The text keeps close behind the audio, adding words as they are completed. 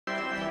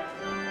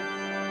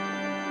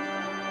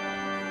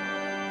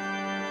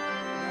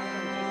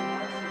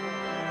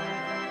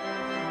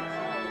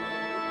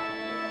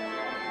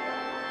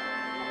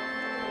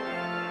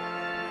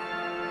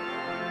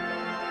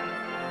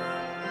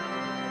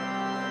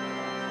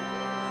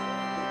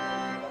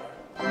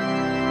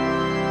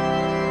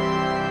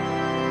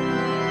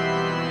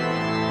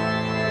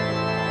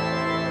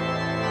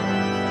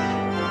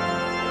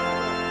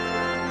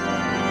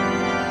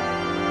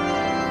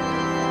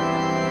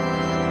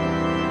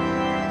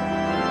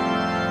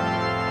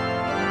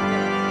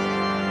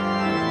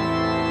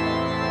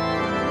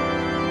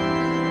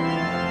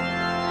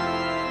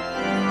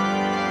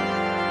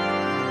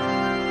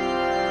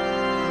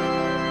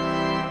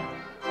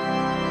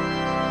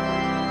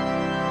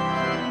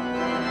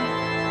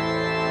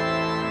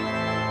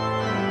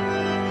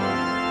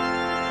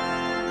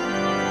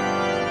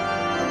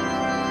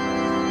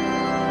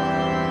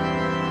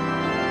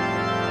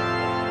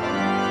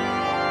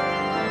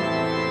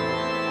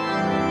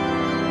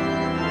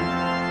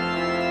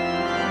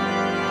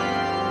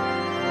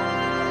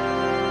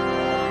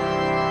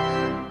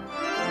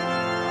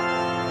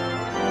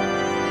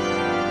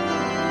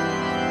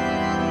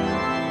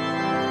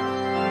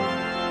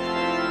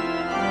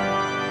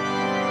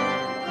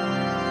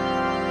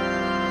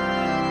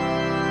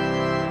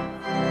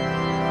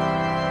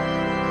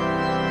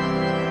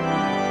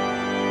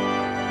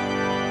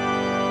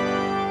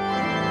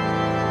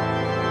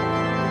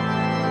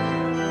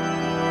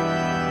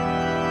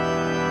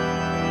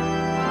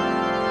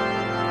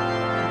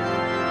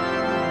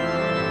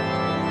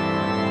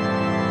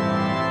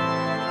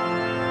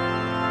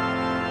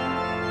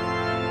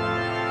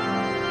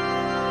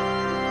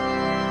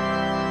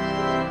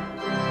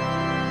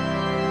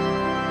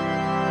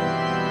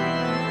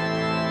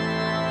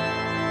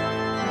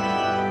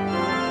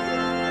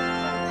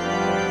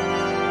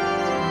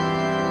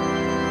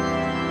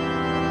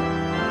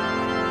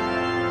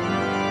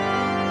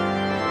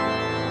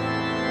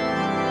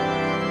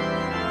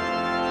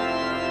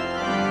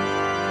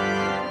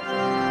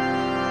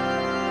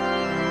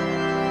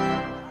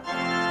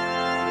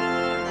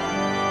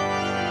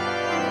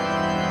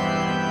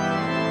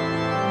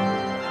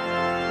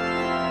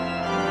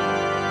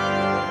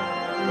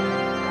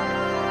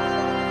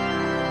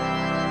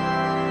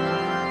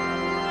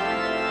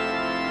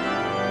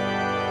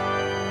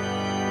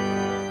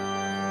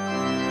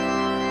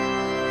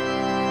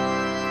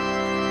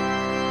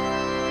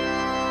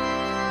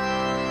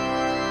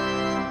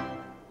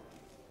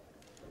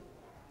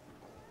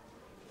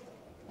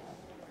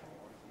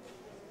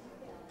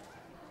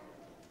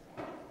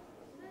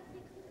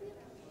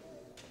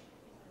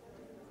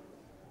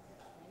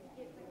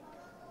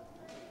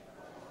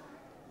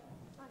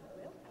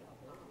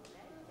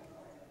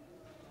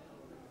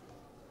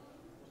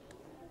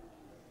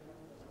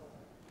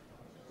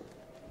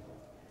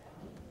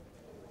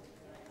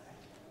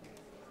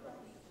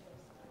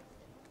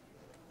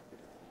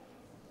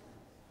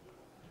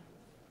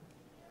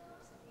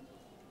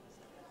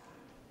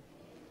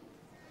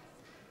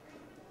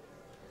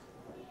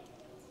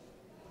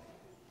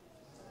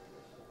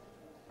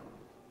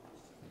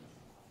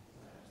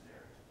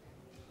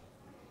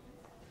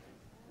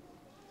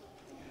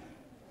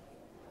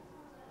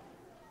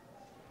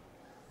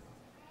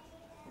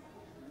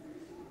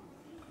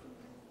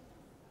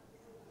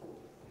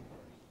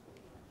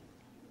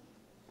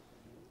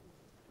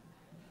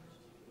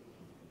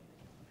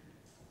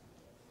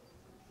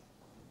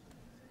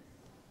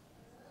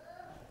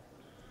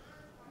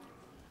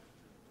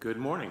Good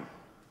morning.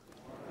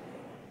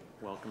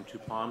 Welcome to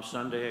Palm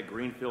Sunday at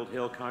Greenfield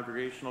Hill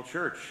Congregational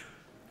Church.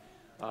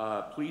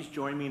 Please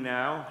join me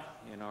now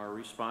in our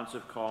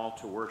responsive call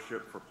to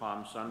worship for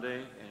Palm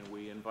Sunday, and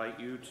we invite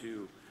you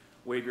to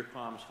wave your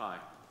palms high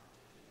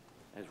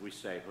as we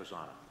say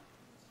Hosanna.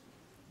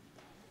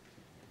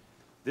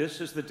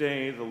 This is the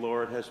day the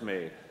Lord has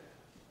made.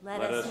 Let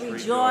us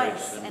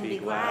rejoice and be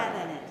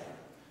glad in it.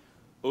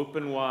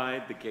 Open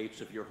wide the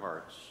gates of your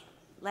hearts.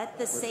 Let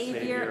the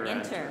Savior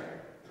enter.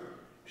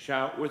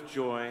 Shout with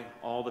joy,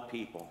 all the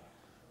people.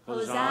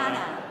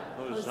 Hosanna,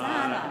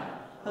 Hosanna,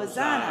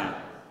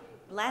 Hosanna.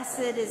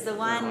 Blessed is the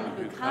one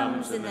who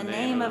comes in the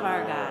name of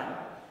our God.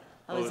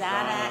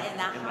 Hosanna in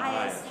the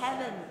highest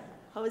heaven.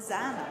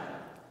 Hosanna.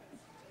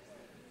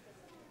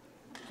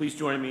 Please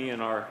join me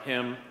in our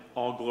hymn,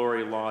 All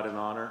Glory, Laud, and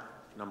Honor,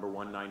 number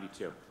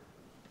 192.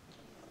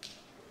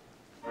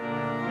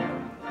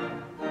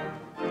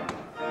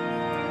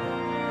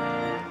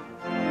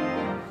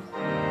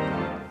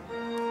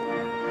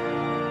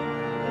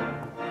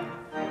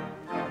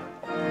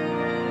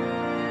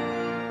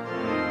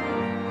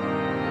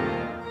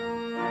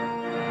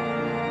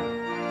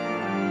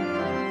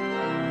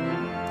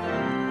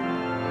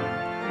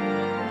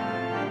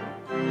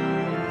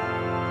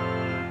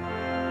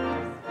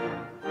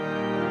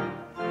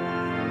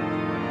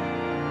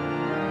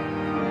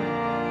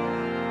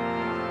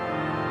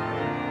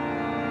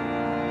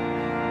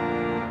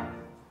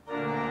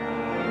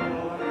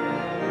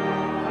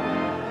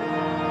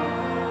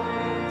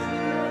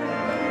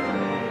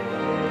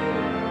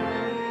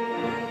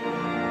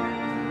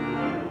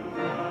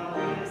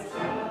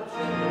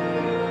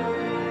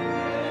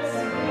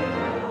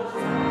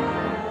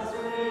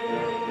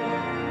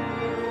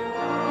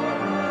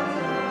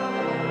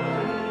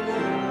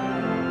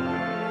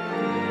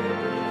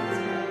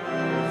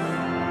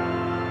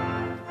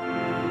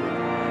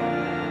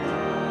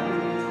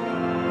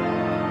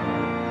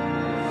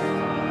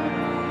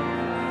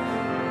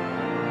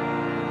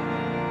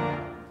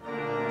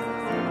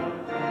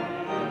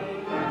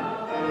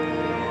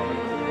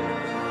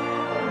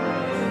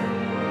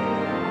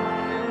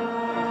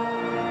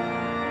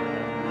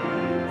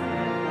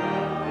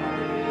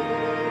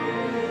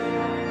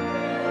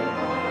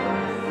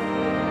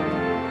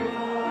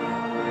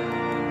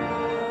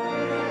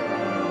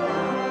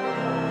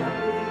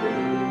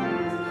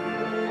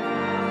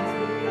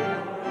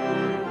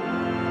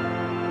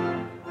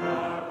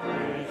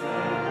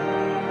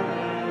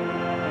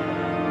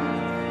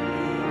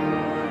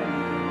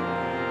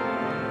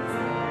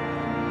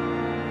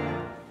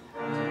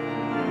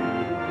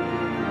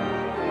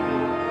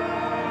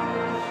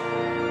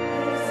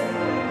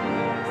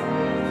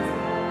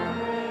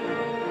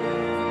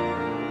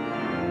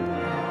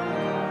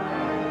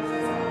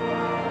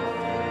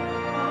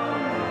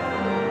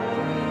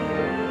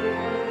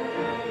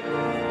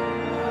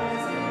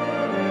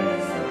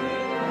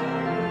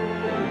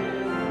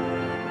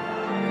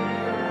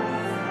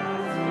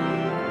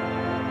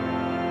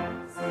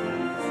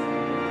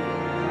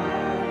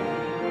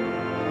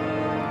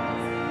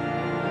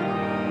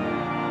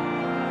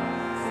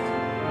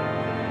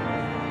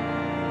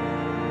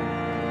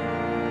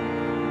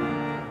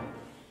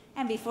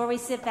 And before we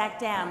sit back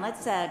down,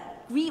 let's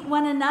greet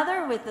one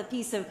another with the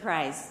peace of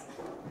Christ.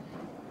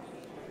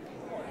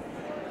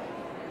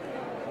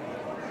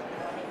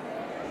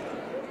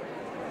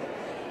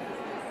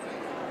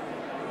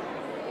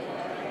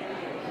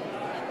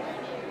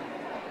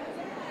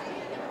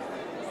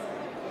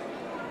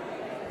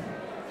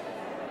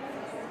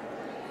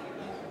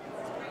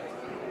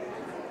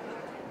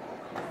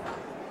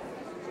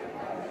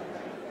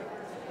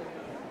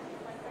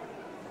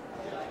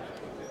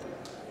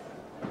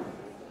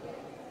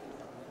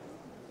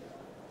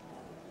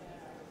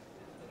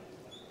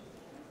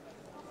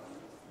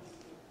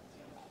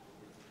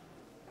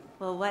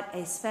 Well, what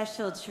a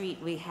special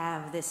treat we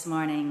have this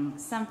morning.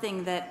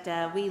 Something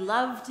that we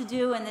love to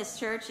do in this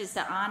church is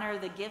to honor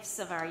the gifts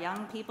of our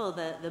young people,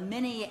 the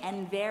many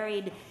and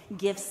varied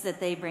gifts that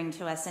they bring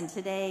to us. And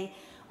today,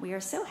 we are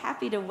so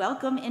happy to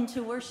welcome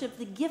into worship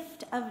the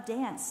gift of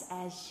dance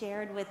as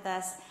shared with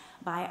us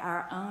by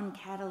our own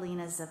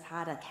Catalina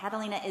Zapata.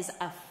 Catalina is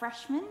a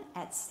freshman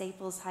at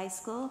Staples High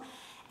School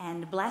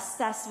and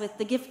blessed us with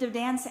the gift of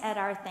dance at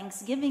our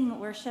Thanksgiving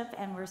worship,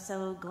 and we're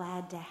so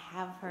glad to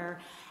have her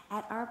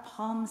at our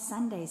Palm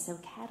Sunday. So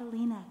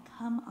Catalina,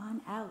 come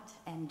on out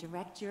and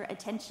direct your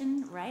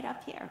attention right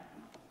up here.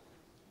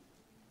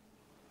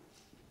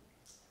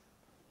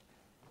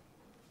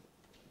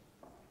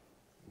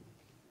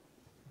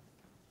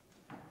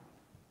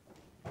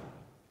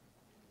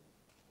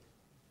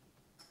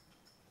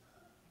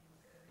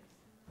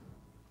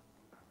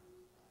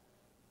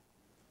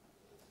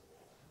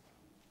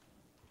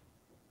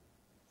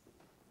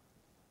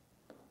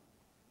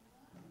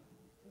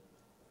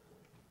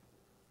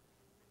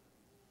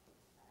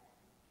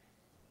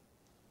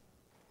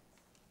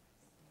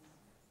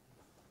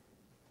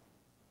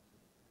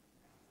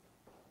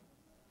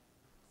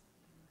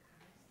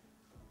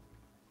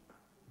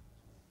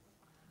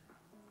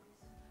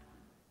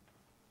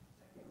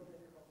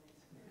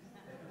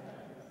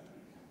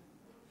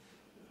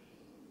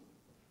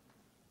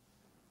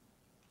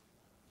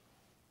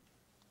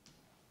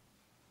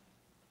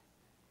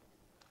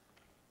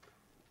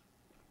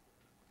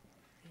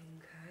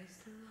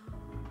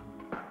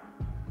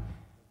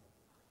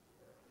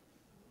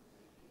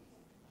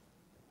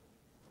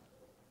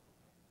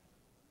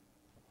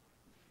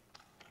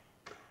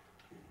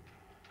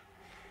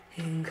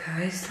 In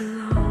Christ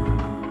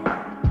alone,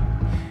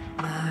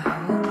 my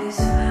hope is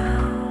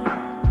found.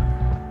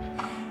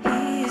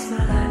 He is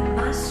my light,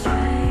 my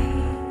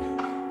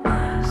strength,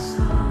 my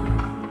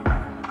song.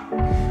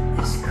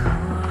 This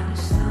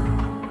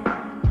cornerstone,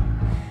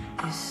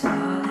 this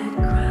solid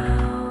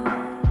ground.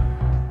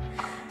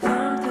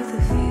 Firm through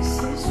the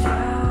fiercest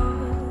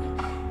drought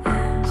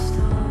and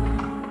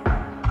storm.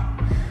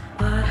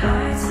 What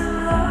heights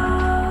of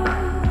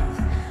love,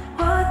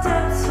 what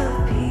depths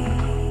of peace.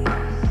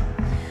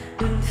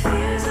 When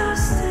fears are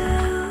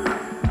still,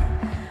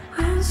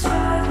 when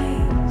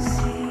striving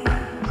cease,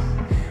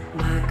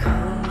 my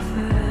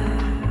comforter,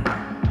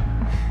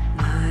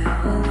 my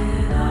all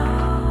in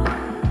all.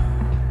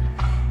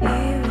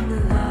 Here in the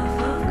love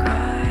of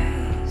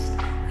Christ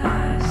I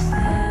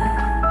stand.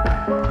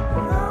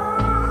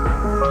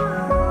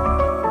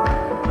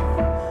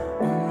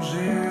 En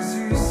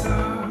Jésus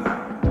seul,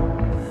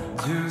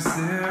 Dieu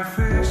s'est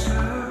fait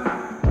chair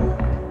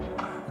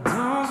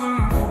dans un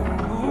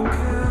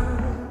bouquet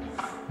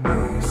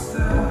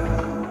mystère.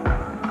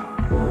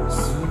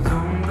 Ce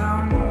don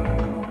d'amour,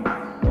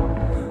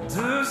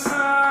 de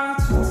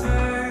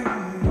sainteté,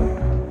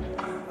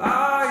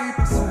 aïe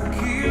par ce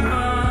qui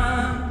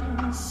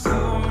m'a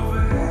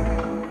sauvé.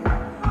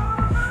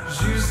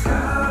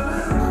 Jusqu'à la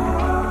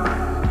croix,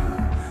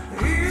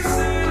 il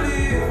s'est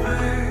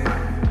livré.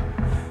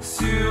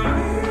 Sur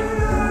lui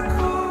la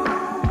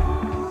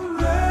coulée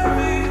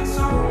est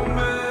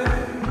tombée,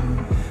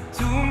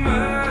 tous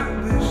mes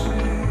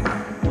péchés,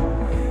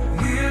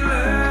 il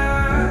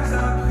les a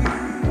pris.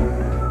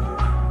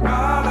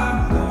 Par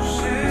l'amour de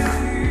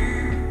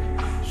Jésus,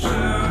 je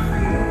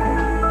vis.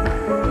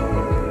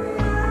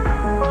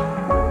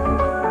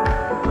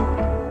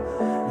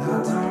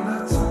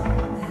 L'attends,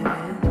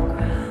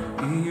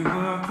 il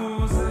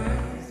reposait.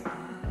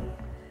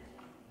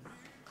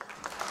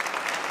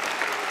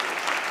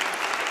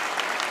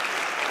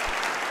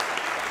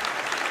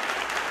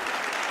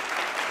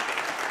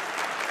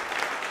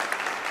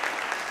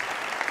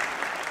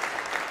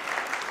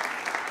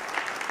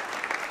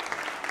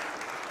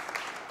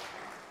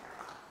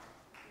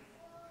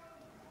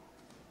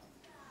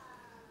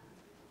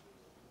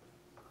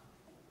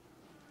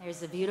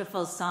 There's a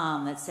beautiful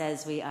psalm that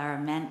says we are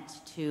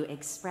meant to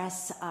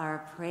express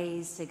our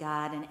praise to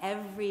God in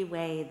every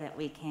way that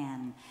we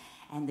can.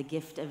 And the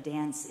gift of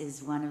dance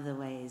is one of the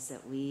ways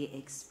that we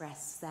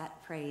express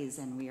that praise.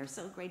 And we are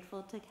so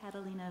grateful to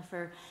Catalina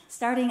for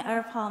starting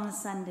our Palm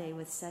Sunday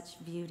with such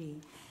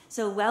beauty.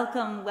 So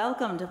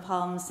welcome to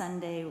Palm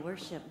Sunday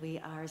worship. We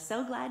are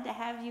so glad to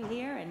have you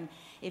here. And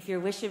if you're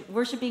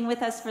worshiping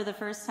with us for the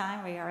first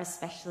time, we are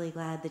especially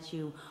glad that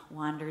you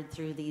wandered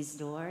through these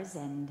doors,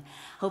 and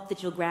hope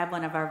that you'll grab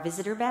one of our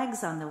visitor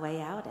bags on the way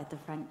out at the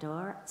front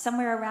door.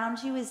 Somewhere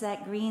around you is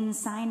that green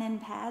sign-in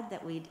pad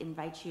that we'd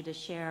invite you to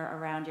share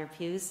around your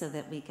pews so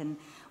that we can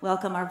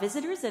welcome our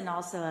visitors, and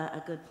also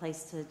a good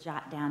place to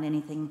jot down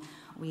anything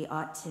we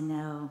ought to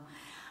know.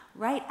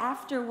 Right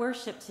after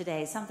worship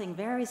today, something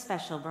very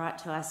special brought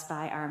to us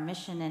by our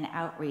Mission and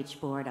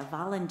Outreach Board, a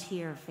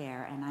volunteer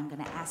fair. And I'm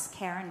going to ask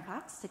Karen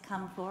Cox to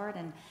come forward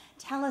and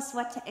tell us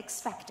what to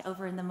expect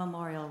over in the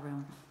memorial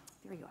room.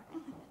 There you are.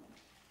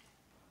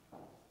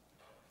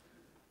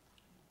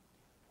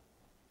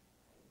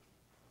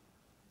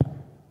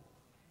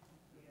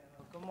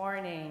 Good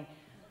morning.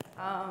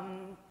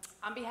 On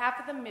behalf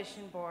of the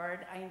Mission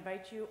Board, I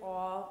invite you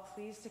all,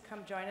 please, to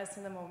come join us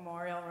in the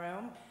memorial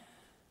room.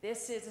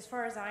 This is, as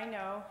far as I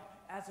know,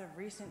 as of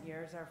recent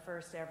years, our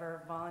first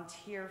ever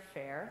volunteer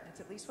fair. That's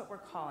at least what we're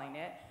calling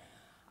it.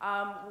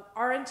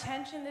 Our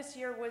intention this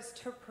year was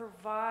to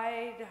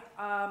provide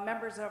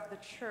members of the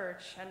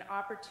church an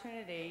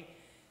opportunity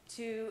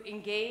to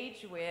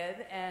engage with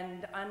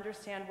and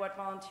understand what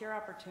volunteer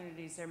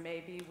opportunities there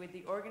may be with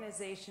the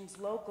organizations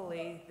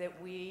locally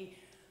that we,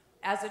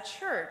 as a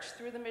church,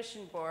 through the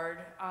Mission Board,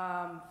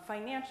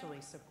 financially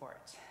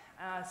support.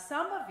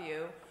 Some of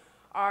you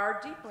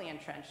are deeply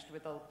entrenched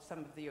with some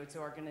of those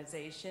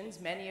organizations.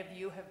 Many of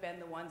you have been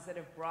the ones that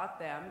have brought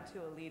them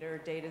to a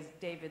leader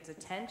David's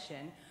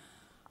attention.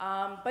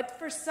 But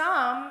for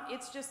some,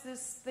 it's just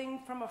this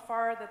thing from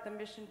afar that the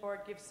Mission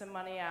Board gives some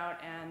money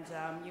out, and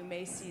you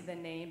may see the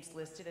names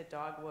listed at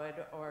Dogwood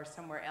or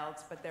somewhere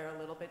else, but they're a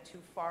little bit too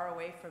far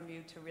away from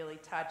you to really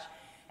touch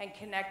and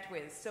connect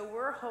with. So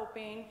we're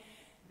hoping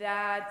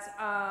that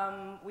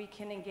we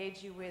can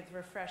engage you with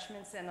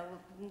refreshments and a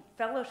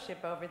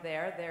fellowship over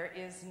there. There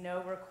is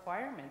no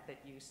requirement that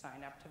you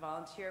sign up to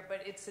volunteer,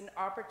 but it's an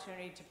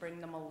opportunity to bring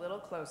them a little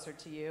closer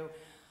to you.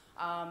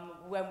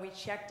 When we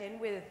checked in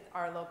with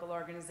our local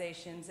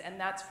organizations, and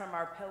that's from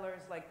our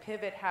pillars like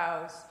Pivot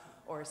House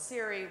or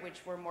Siri,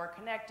 which we're more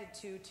connected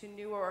to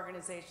newer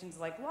organizations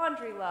like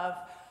Laundry Love,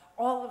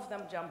 all of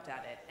them jumped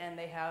at it, and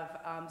they have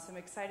some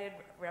excited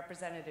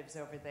representatives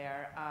over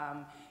there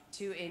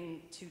to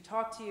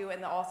talk to you,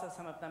 and also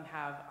some of them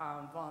have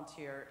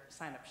volunteer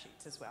sign-up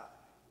sheets as well.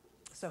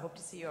 So hope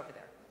to see you over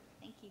there.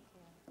 Thank you,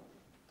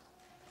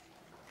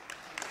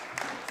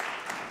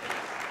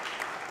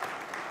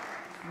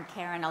 Karen. And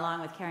Karen,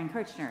 along with Karen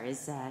Kirchner,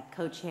 is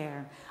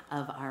co-chair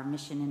of our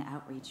Mission and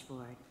Outreach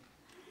Board.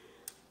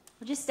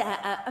 Well, just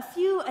a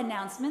few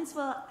announcements.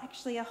 Well,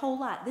 actually a whole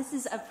lot. This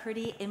is a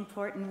pretty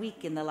important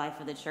week in the life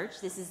of the church.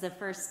 This is the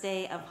first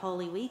day of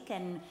Holy Week,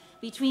 and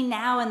between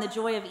now and the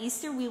joy of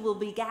Easter, we will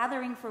be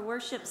gathering for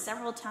worship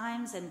several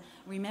times and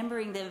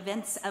remembering the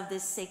events of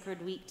this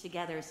sacred week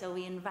together. So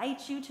we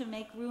invite you to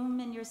make room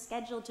in your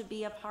schedule to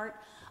be a part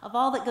of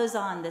all that goes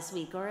on this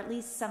week, or at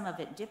least some of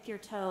it. Dip your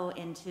toe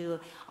into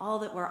all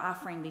that we're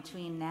offering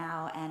between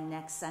now and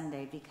next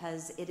Sunday,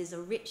 because it is a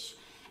rich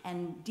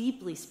and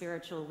deeply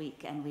spiritual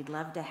week, and we'd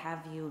love to have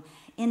you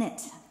in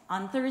it.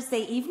 On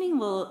Thursday evening,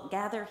 we'll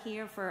gather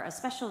here for a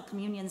special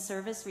communion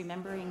service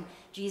remembering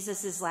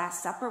Jesus'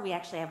 Last Supper. We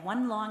actually have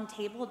one long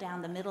table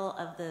down the middle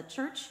of the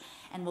church,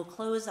 and we'll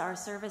close our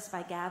service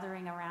by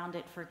gathering around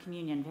it for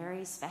communion.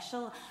 Very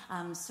special.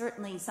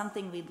 Certainly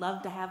something we'd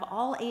love to have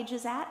all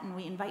ages at, and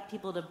we invite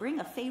people to bring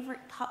a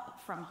favorite cup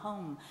from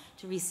home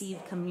to receive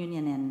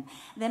communion in.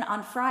 Then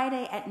on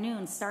Friday at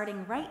noon,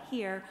 starting right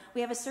here, we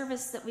have a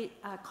service that we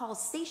call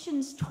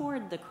Stations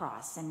Toward the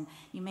Cross, and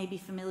you may be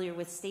familiar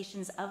with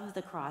Stations of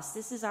the Cross.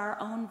 This is our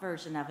own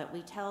version of it.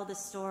 We tell the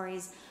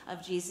stories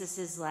of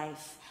Jesus'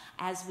 life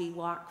as we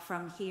walk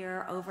from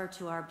here over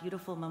to our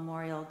beautiful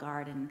memorial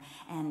garden.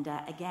 And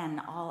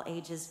again, all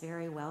ages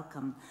very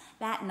welcome.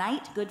 That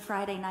night, Good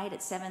Friday night at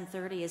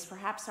 7:30, is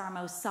perhaps our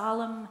most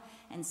solemn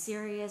and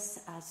serious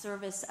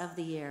service of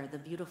the year, the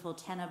beautiful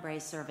Tenebrae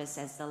service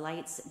as the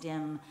lights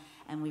dim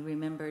and we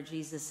remember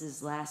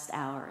Jesus' last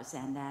hours.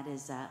 And that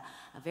is a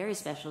very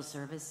special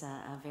service,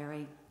 a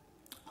very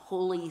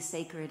holy,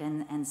 sacred,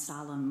 and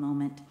solemn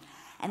moment.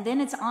 And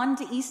then it's on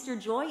to Easter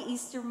joy.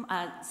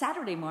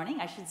 Saturday morning,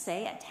 I should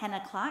say, at 10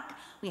 o'clock,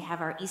 we have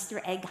our Easter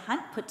egg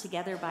hunt put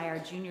together by our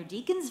junior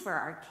deacons for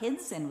our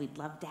kids, and we'd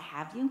love to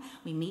have you.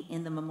 We meet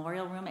in the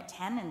memorial room at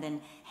 10 and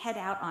then head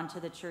out onto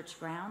the church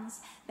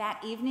grounds.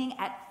 That evening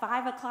at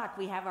 5 o'clock,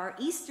 we have our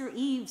Easter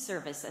Eve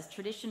service, a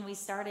tradition we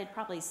started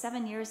probably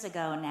 7 years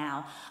ago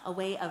now, a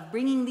way of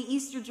bringing the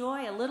Easter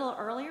joy a little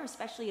earlier,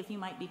 especially if you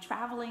might be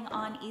traveling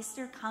on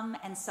Easter. Come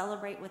and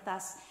celebrate with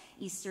us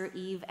Easter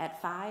Eve at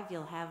 5.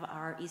 You'll have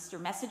our Easter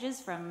messages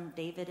from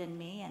David and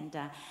me,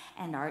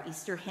 and our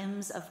Easter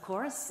hymns, of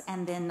course.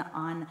 And then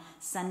on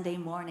Sunday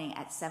morning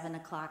at 7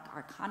 o'clock,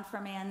 our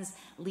confirmands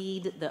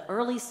lead the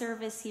early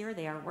service here.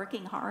 They are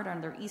working hard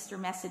on their Easter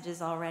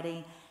messages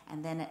already.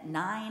 And then at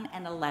 9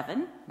 and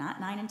 11, not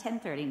 9 and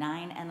 10:30,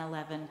 9 and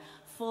 11,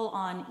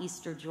 full-on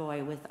Easter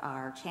joy with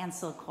our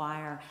Chancel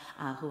choir,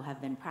 who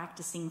have been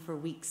practicing for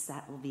weeks.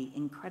 That will be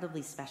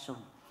incredibly special.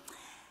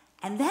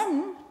 And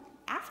then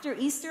after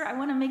Easter, I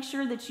want to make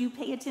sure that you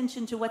pay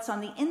attention to what's on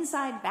the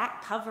inside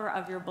back cover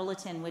of your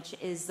bulletin, which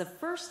is the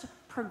first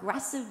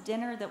progressive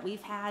dinner that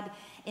we've had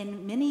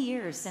in many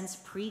years since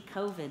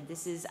pre-COVID.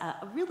 This is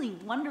a really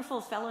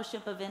wonderful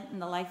fellowship event in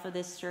the life of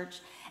this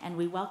church, and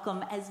we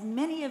welcome as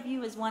many of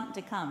you as want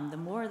to come. The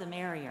more, the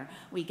merrier.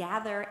 We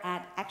gather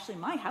at actually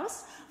my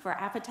house for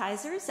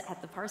appetizers at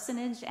the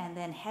parsonage, and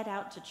then head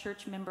out to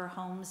church member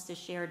homes to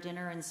share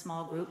dinner in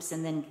small groups,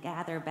 and then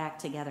gather back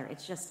together.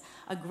 It's just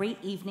a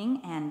great evening,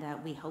 and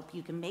we hope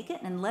you can make it,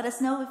 and let us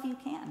know if you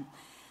can.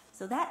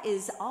 So that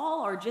is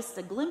all, or just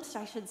a glimpse,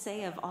 I should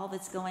say, of all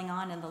that's going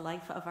on in the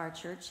life of our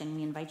church, and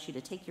we invite you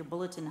to take your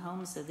bulletin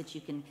home so that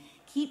you can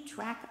keep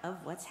track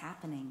of what's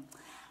happening.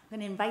 I'm going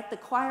to invite the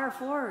choir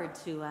forward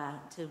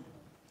to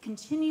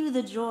continue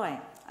the joy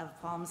of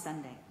Palm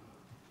Sunday.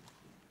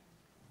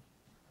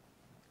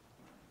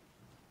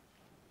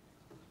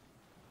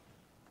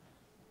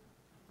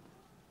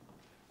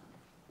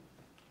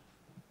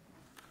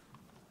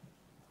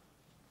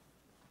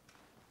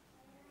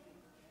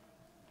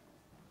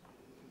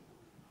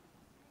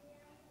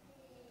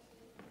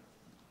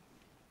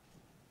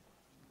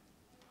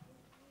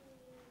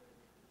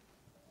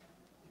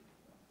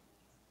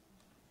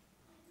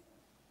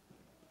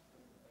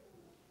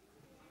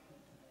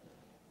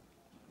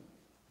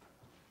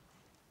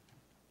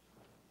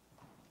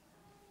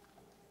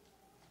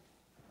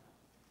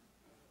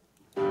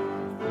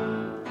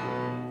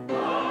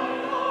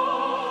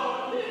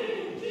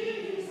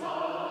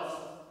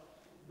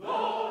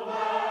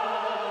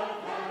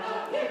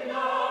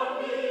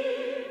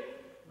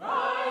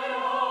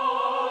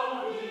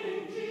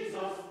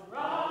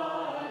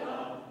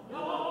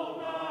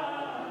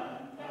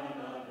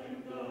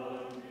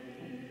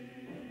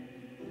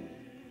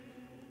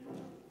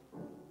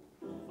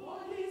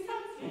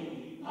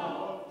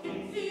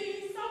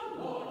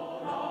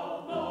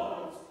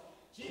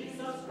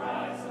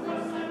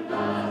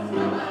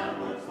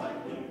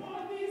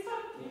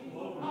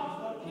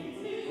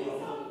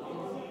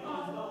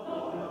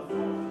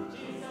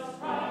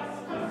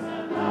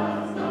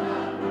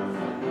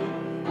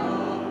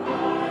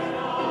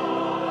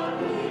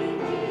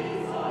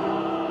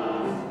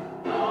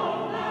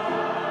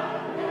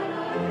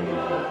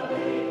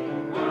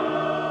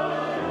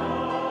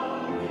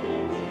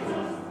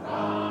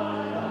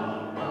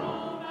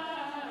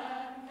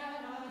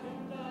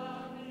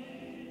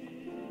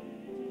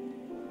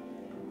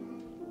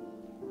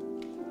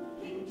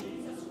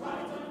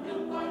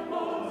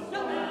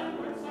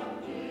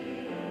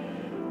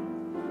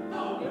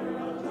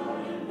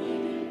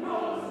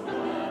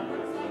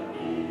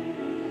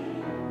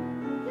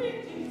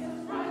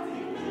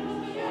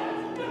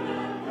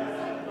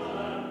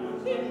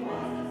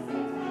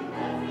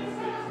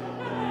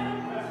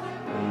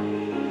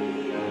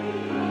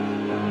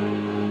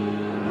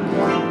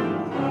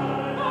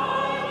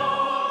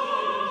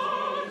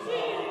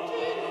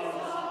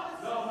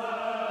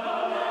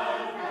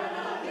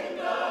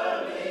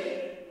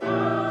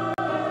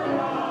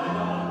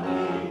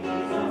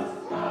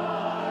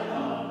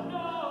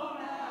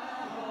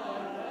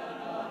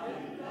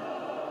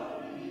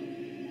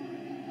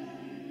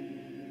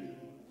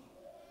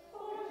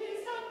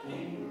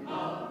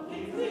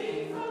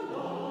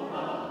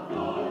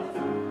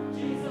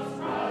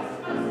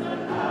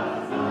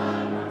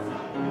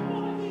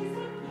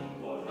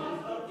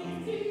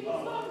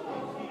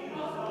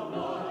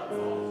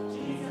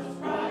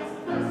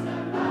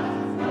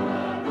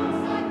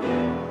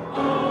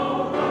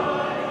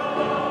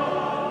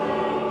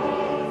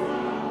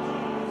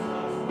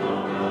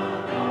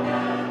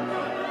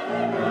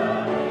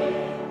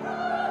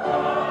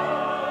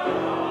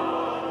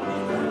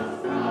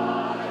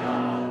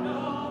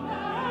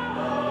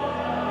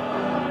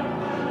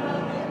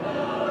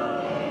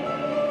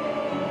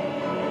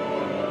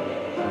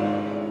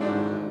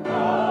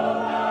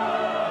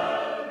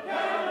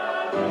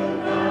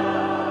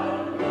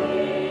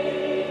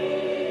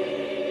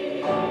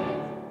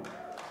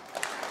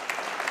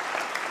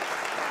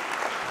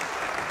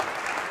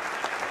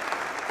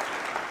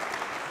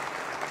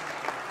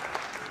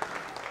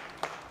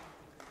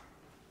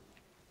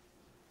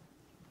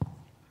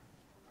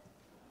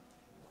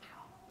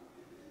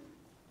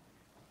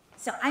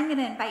 So I'm going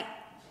to invite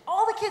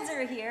all the kids that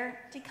are here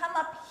to come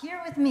up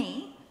here with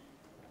me,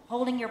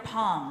 holding your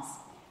palms.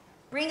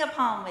 Bring a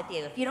palm with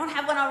you. If you don't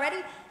have one already,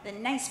 the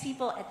nice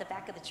people at the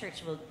back of the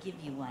church will give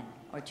you one,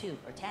 or 2,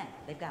 or 10.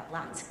 They've got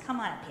lots.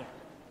 Come on up here.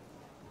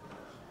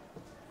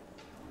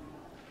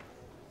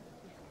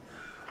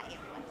 Hi,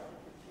 everyone.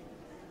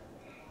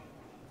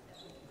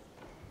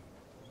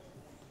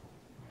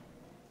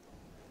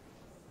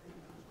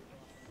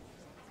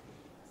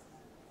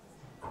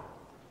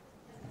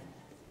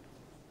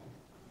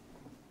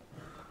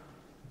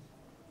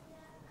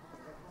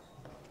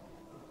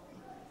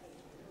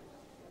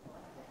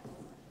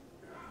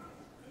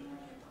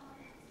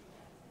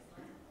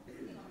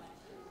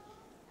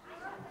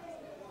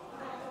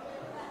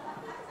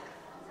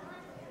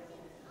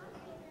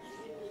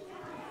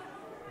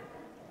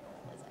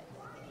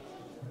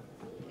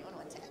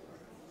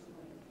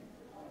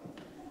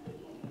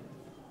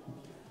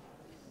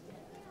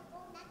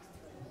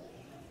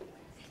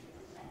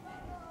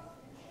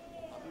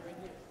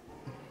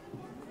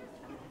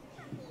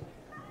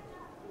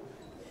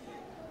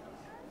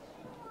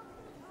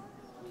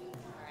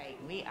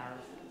 We are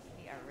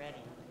ready.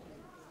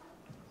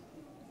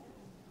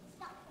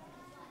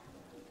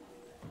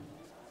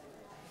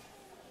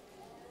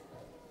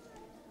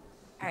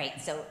 All right,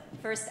 so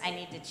first I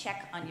need to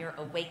check on your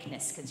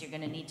awakeness because you're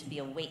going to need to be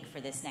awake for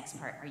this next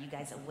part. Are you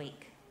guys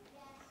awake?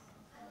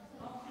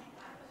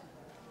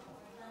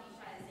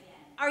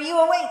 Are you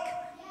awake?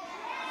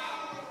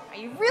 Are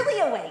you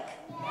really awake?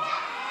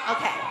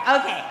 Okay,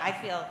 I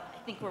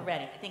think we're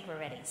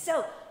ready.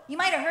 So you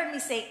might have heard me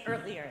say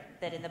earlier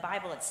that in the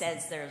Bible it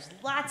says there's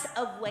lots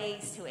of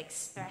ways to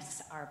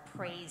express our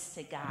praise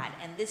to God.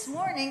 And this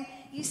morning,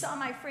 you saw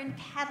my friend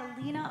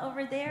Catalina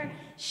over there.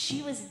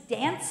 She was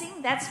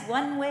dancing. That's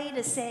one way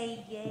to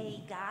say,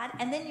 yay, God.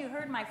 And then you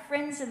heard my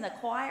friends in the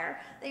choir.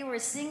 They were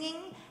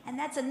singing. And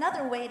that's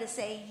another way to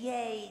say,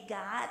 yay,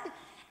 God.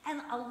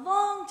 And a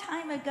long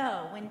time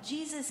ago, when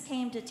Jesus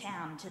came to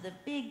town, to the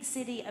big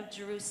city of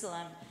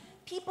Jerusalem,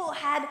 people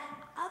had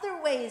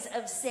other ways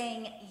of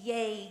saying,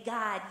 yay,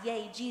 God,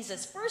 yay,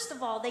 Jesus. First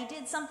of all, they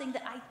did something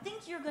that I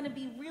think you're going to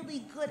be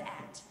really good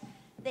at.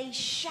 They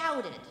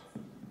shouted.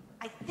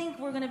 I think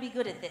we're going to be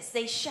good at this.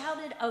 They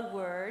shouted a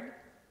word.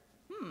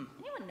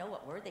 Anyone know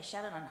what word they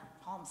shouted on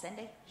Palm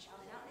Sunday?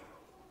 Shouted out.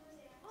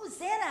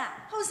 Hosanna.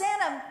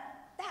 Hosanna.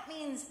 That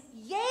means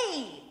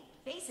yay,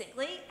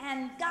 basically.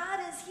 And God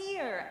is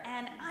here.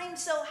 And I'm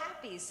so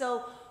happy.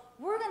 So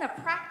we're going to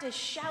practice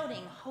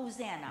shouting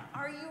Hosanna.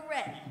 Are you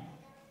ready?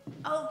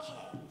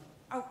 Okay.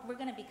 Oh, we're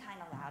going to be kind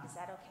of loud. Is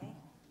that okay?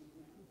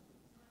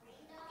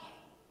 Okay.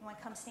 You want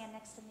to come stand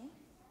next to me?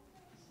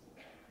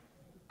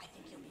 I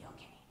think you'll be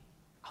okay.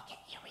 Okay,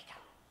 here we go.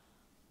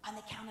 On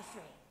the count of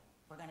 3,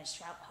 we're going to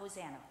shout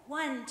Hosanna.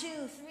 1,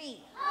 2,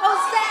 3.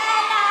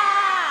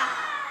 Hosanna!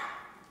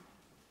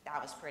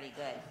 That was pretty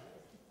good.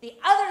 The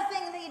other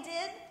thing they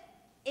did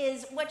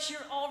is what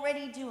you're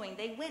already doing.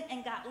 They went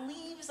and got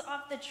leaves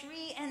off the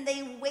tree and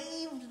they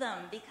waved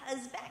them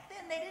because back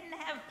then they didn't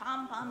have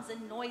pom-poms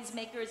and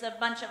noisemakers, a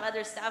bunch of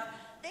other stuff.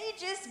 They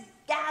just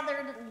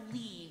gathered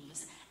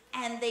leaves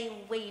and they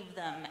waved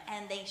them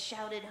and they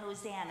shouted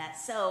Hosanna.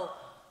 So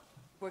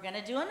we're going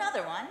to do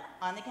another one.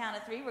 On the count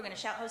of 3, we're going to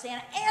shout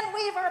Hosanna and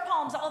wave our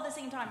palms all at the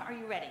same time. Are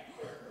you ready?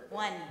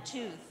 1,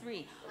 2,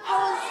 3.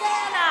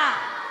 Hosanna!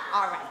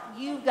 All right,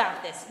 you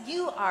got this.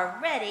 You are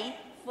ready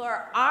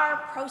for our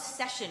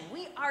procession.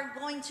 We are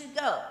going to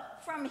go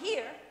from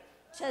here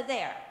to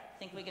there.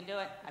 Think we can do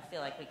it? I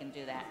feel like we can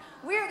do that.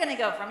 We're going to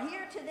go from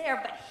here to there,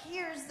 but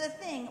here's the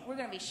thing. We're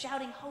going to be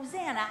shouting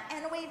Hosanna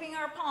and waving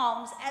our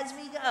palms as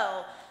we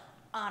go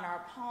on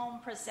our palm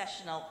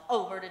processional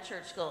over to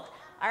church school.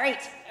 All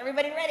right,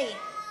 everybody ready?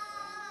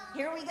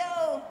 Here we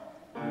go.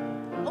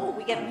 Oh,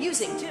 we get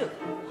music too.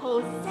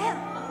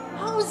 Hosanna,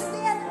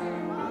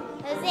 Hosanna,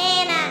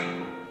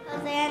 Hosanna,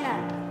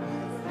 Hosanna,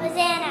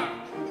 Hosanna.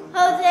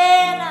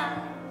 Hosanna!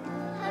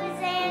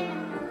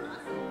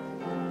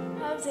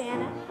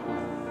 Hosanna!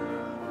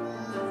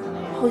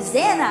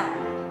 Hosanna!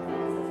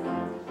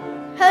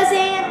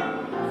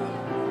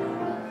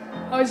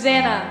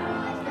 Hosanna, Hosanna!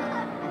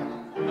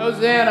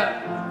 Hosanna.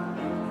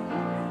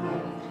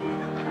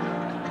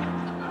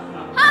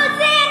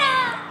 Hosanna.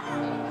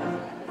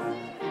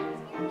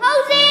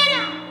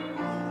 Hosanna!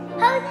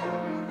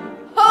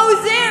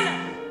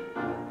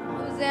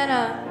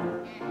 Hosanna.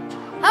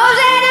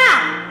 Hosanna!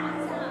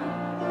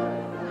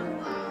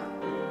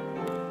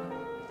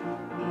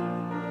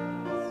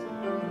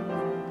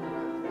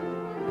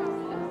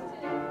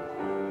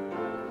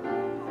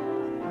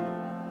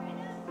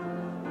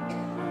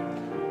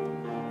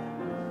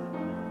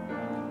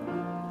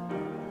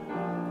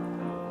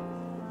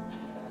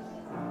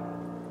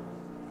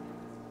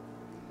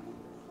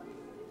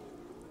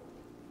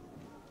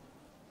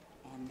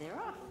 and they're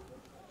off.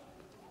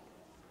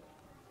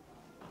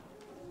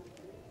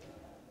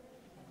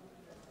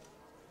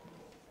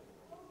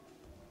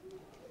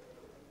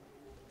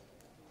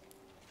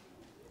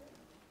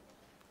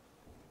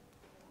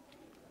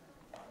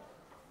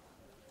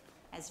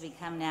 As we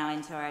come now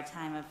into our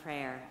time of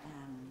prayer,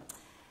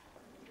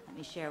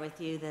 me share with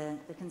you the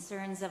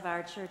concerns of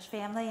our church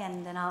family,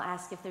 and then I'll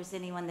ask if there's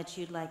anyone that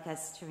you'd like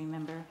us to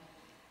remember.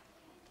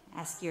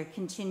 Ask your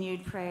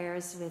continued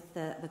prayers with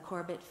the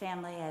Corbett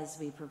family as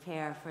we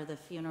prepare for the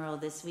funeral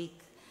this week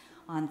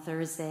on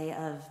Thursday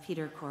of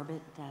Peter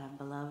Corbett,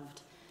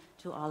 beloved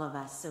to all of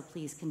us. So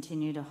please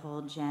continue to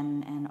hold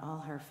Jen and all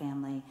her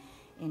family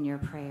in your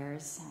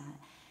prayers.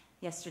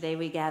 Yesterday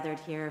we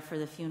gathered here for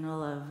the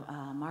funeral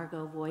of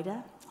Margot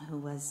Voida, who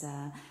was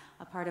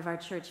a part of our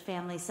church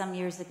family some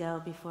years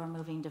ago before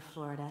moving to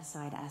Florida. So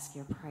I'd ask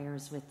your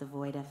prayers with the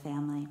Voida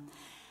family.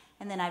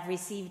 And then I've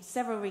received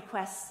several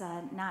requests,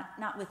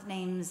 not with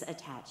names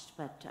attached,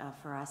 but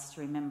for us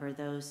to remember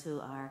those who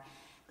are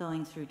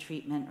going through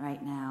treatment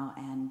right now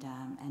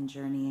and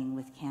journeying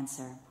with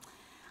cancer.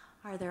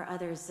 Are there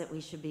others that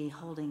we should be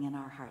holding in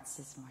our hearts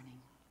this morning?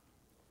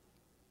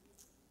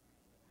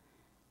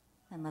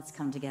 Then let's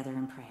come together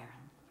in prayer.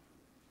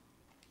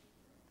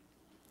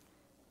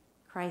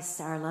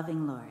 Christ, our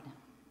loving Lord,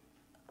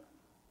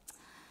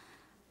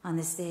 on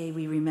this day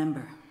we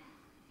remember.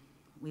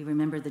 We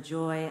remember the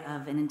joy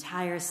of an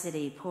entire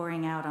city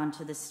pouring out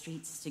onto the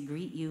streets to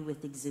greet you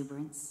with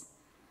exuberance,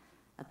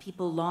 a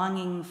people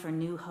longing for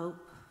new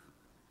hope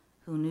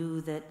who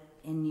knew that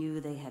in you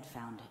they had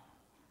found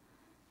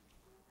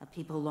it, a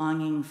people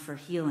longing for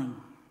healing,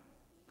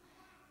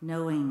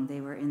 knowing they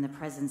were in the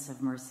presence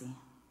of mercy.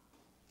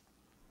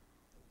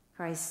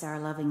 Christ, our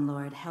loving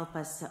Lord, help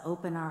us to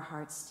open our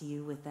hearts to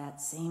you with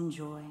that same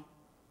joy.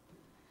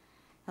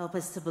 Help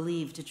us to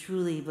believe, to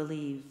truly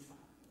believe,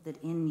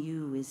 that in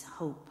you is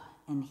hope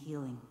and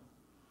healing,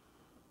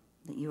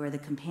 that you are the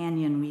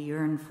companion we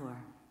yearn for,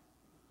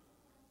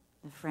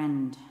 the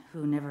friend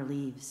who never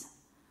leaves,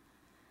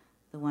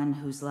 the one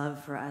whose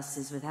love for us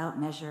is without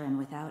measure and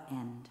without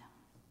end.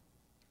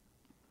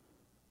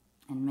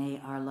 And may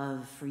our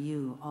love for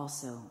you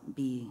also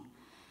be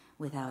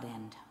without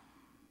end.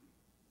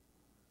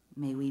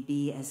 May we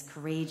be as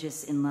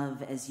courageous in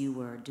love as you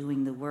were,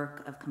 doing the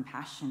work of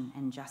compassion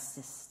and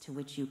justice to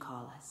which you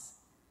call us.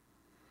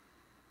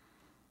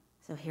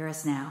 So hear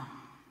us now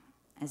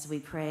as we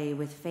pray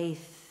with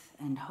faith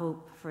and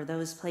hope for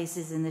those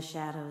places in the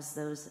shadows,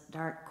 those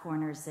dark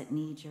corners that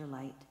need your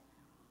light.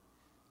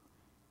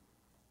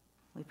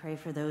 We pray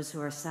for those who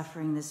are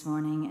suffering this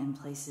morning in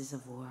places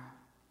of war.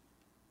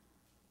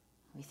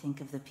 We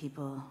think of the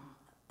people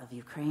of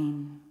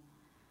Ukraine,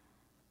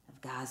 of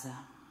Gaza,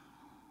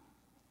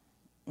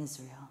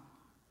 Israel.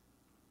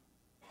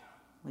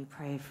 We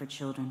pray for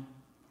children,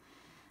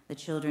 the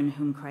children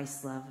whom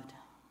Christ loved.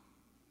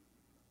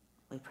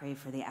 We pray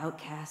for the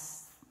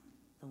outcasts,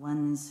 the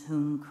ones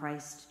whom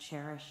Christ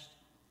cherished.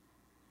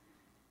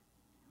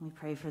 We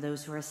pray for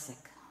those who are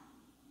sick,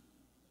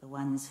 the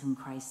ones whom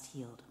Christ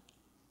healed.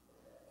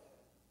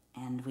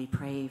 And we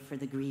pray for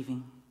the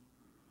grieving,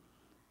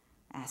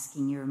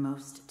 asking your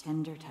most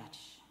tender touch.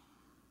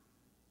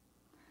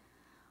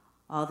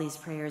 All these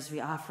prayers we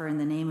offer in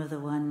the name of the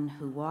one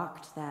who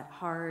walked that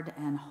hard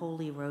and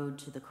holy road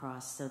to the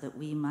cross so that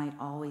we might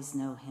always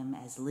know him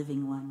as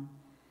living one,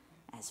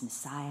 as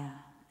Messiah,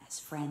 as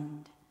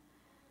friend.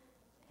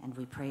 And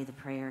we pray the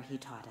prayer he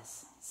taught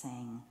us,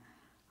 saying,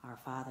 Our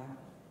Father,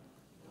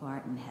 who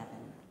art in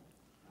heaven,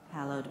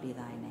 hallowed be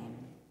thy name.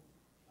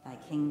 Thy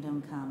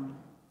kingdom come,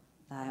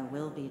 thy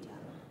will be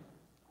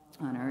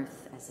done, on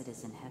earth as it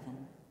is in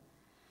heaven.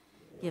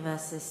 Give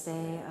us this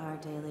day our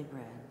daily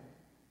bread,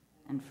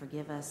 and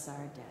forgive us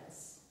our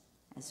debts,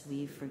 as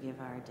we forgive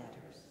our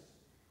debtors.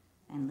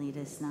 And lead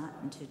us not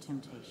into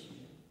temptation,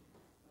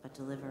 but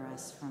deliver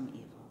us from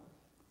evil.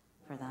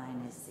 For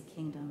thine is the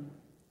kingdom,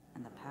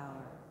 and the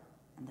power,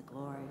 and the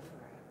glory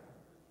forever.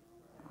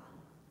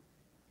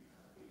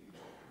 Amen.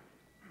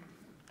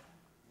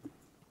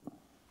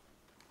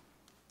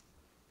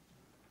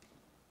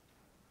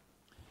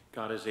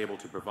 God is able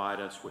to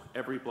provide us with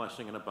every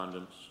blessing in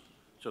abundance,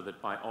 so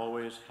that by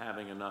always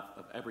having enough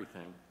of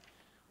everything,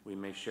 we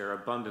may share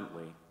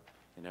abundantly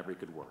in every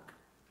good work.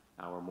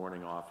 Our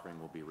morning offering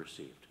will be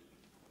received.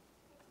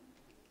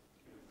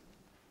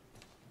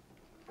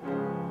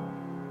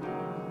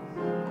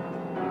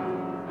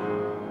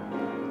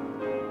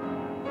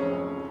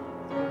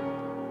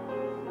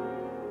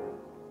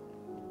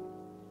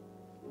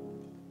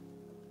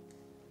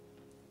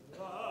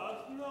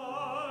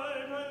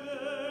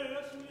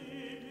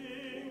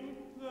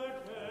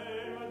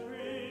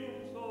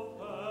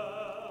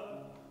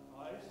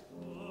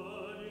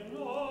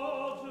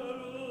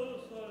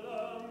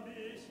 Jerusalem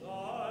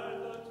beside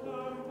the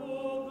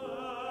temple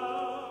there.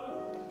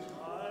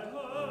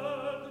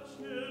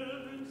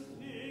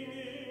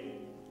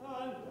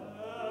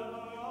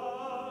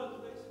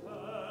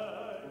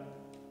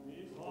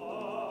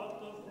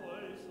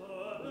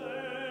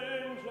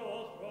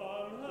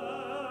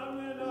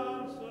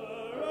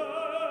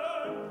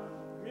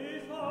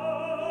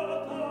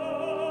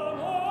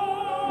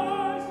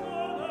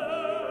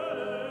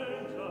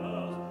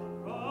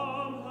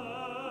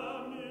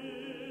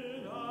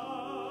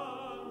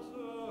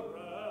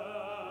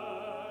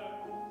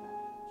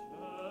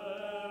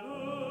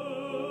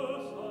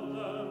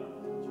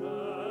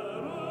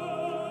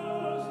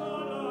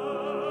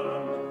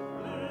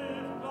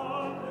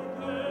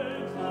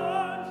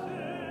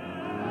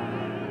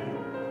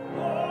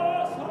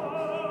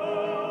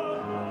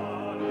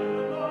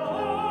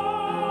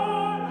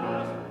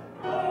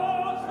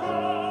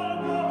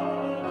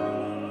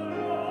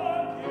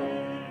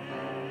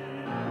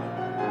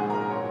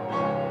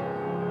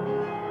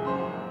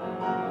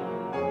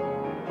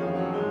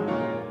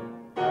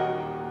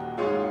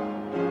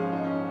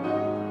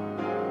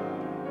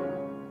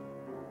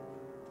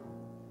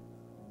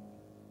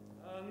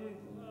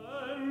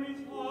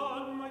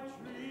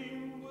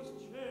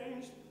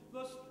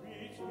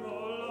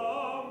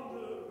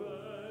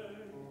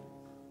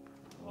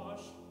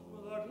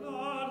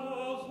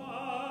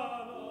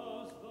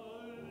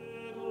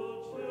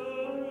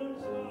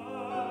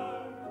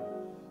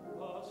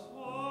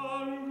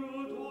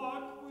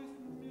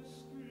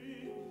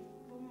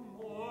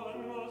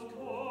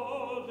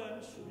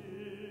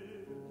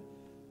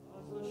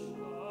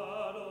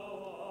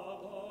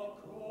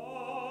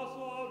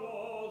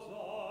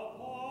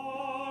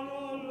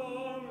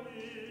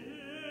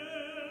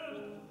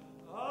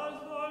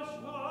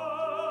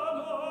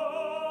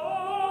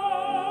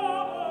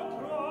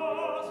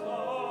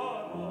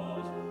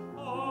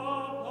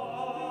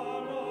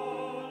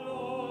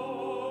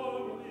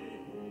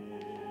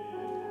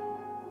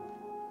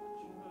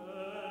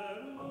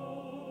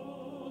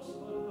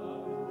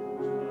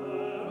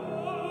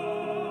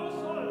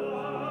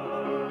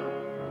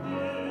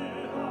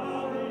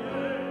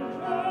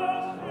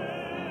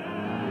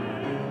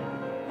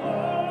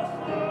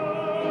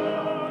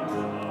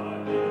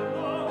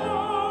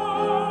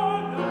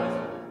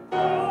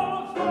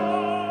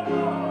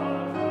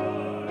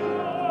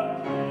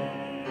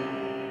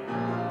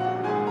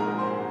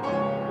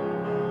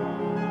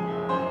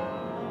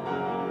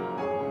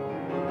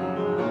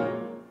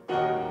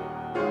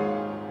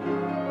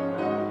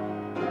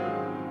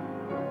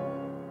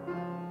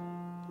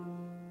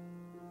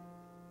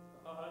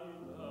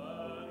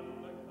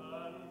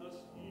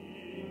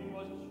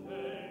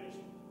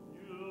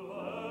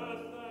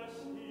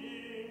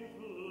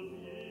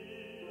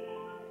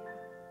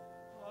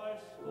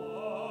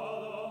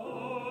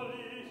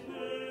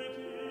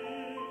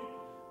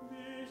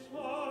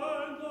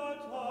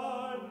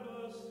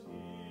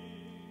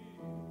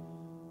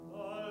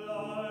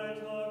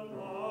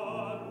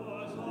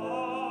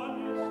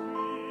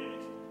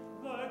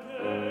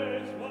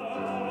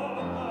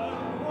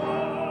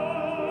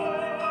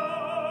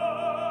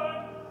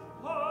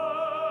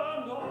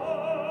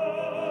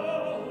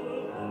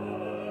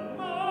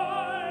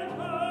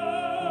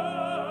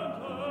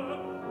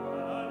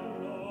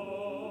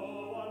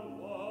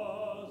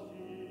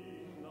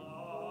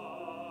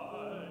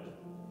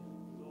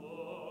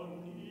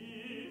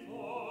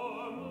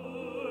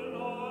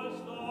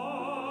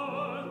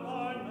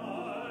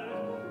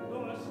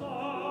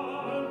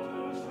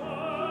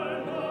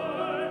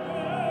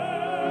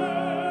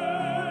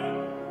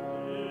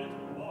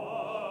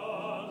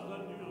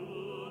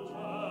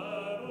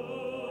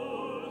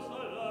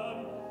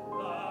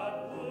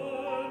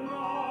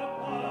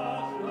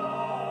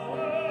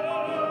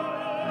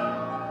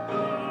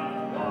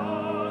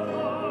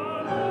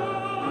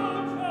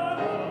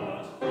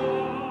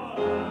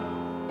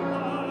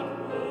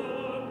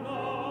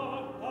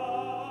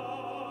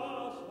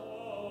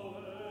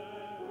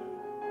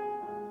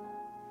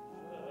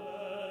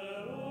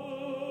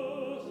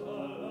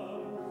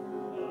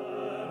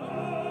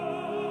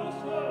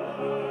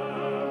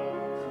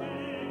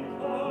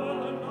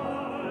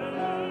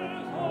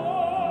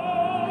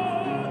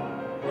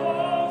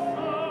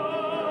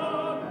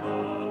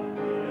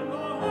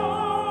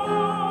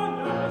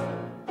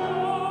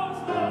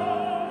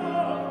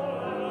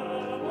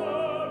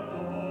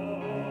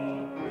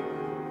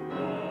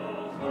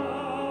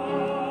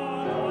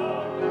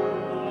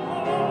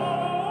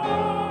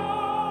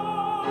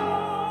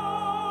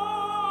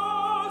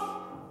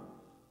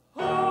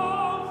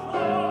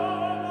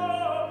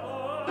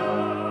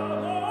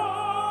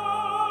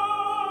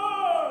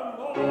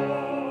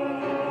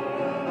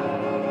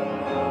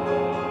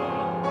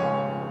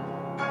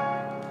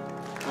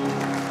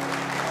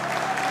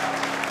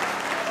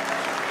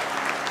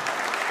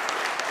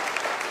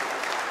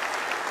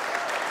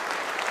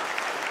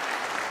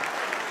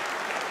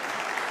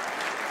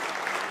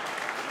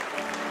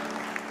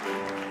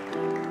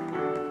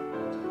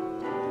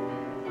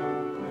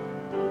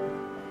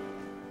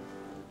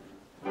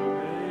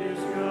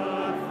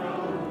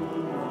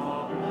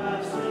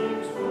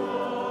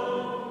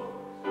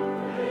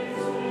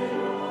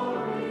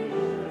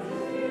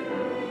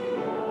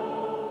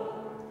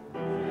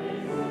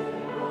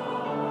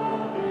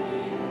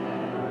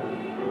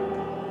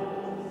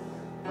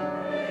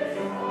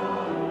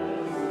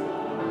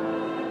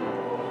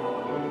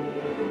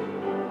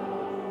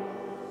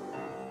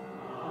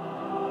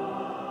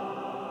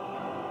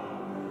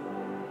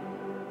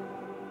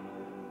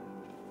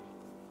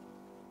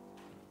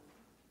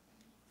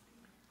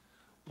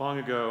 Long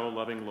ago,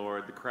 loving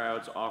Lord, the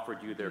crowds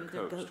offered you their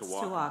coats to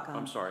walk on.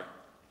 I'm sorry.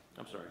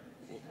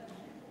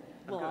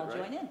 We'll all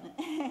right? join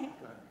in.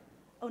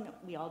 Oh, no,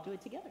 we all do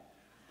it together.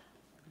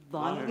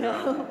 Long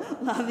ago,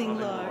 loving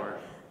Lord,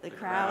 the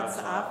crowds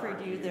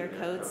offered you their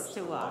coats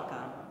to walk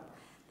on.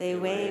 They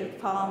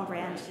waved palm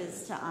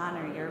branches to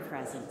honor your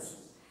presence.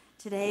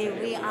 Today,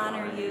 we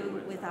honor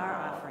you with our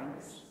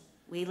offerings.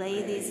 We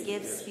lay these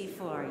gifts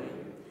before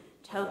you,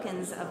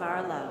 tokens of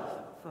our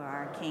love for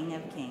our King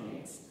of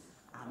Kings.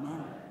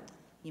 Amen.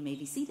 You may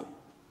be seated.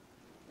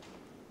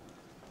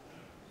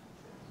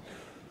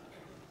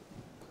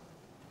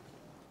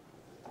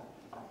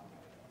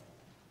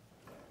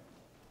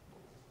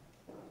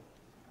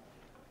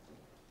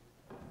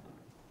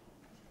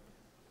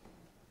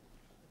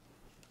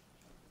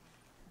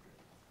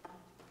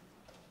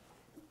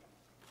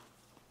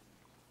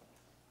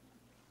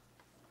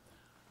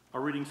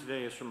 Our reading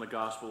today is from the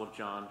Gospel of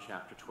John,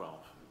 chapter 12.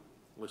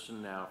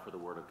 Listen now for the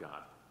word of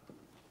God.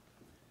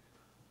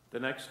 The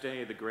next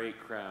day, the great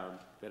crowd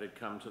that had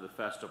come to the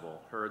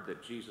festival heard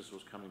that Jesus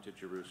was coming to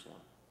Jerusalem.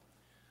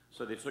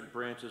 So they took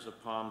branches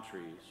of palm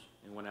trees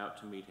and went out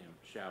to meet him,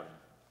 shouting,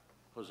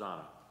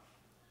 "Hosanna!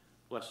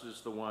 Blessed is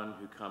the one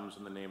who comes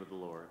in the name of the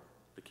Lord,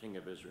 the King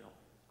of Israel."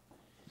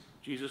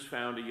 Jesus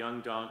found a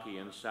young donkey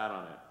and sat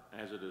on it,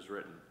 as it is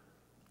written,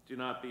 "Do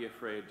not be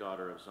afraid,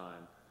 daughter of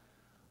Zion.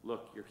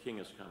 Look, your king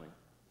is coming,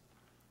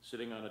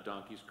 sitting on a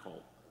donkey's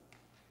colt."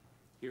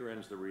 Here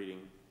ends the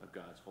reading of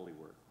God's holy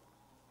word.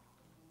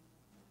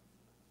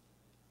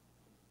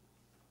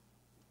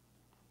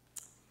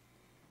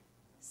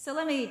 So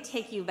let me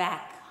take you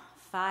back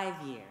 5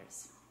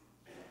 years.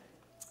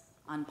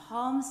 On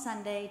Palm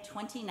Sunday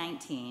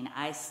 2019,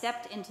 I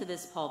stepped into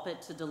this pulpit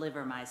to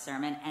deliver my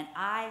sermon, and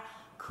I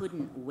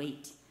couldn't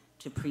wait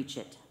to preach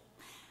it,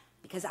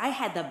 because I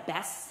had the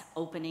best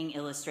opening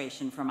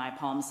illustration for my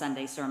Palm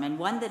Sunday sermon,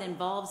 one that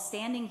involves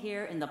standing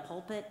here in the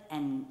pulpit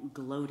and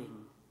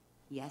gloating.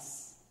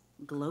 Yes,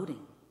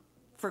 gloating.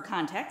 For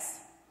context,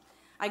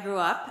 I grew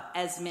up,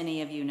 as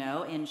many of you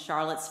know, in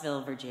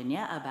Charlottesville,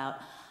 Virginia,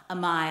 about a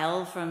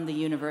mile from the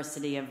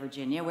University of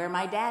Virginia, where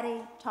my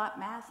daddy taught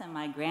math and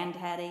my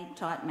granddaddy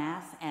taught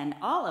math, and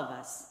all of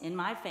us in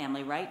my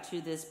family, right to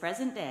this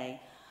present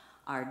day,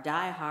 are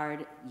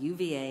diehard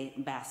UVA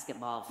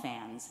basketball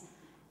fans,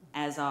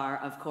 as are,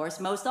 of course,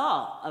 most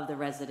all of the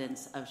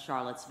residents of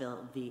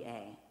Charlottesville,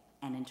 VA.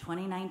 And in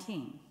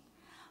 2019,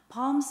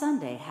 Palm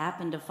Sunday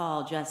happened to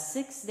fall just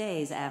 6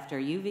 days after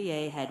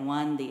UVA had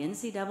won the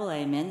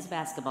NCAA men's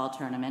basketball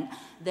tournament,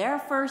 their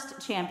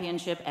first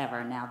championship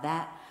ever. Now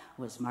that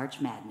was March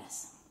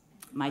Madness.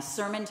 My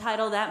sermon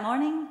title that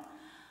morning,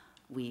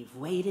 "We've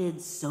Waited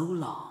So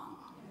Long."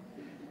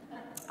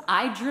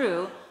 I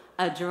drew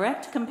a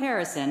direct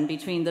comparison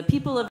between the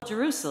people of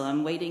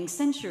Jerusalem waiting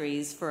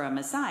centuries for a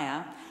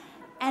Messiah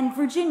and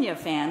Virginia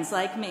fans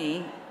like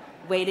me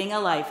waiting a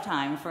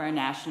lifetime for a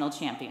national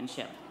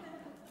championship.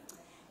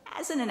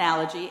 As an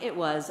analogy, it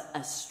was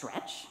a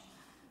stretch,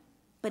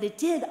 but it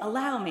did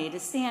allow me to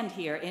stand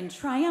here in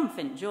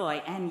triumphant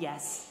joy and,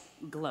 yes,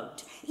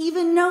 gloat,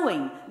 even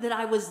knowing that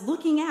I was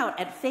looking out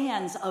at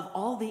fans of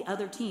all the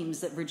other teams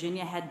that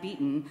Virginia had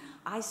beaten.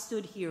 I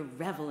stood here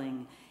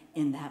reveling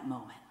in that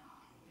moment.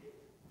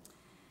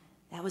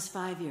 That was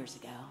 5 years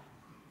ago.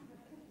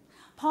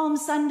 Palm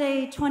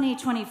Sunday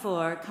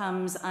 2024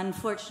 comes,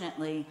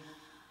 unfortunately,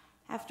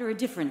 after a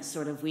different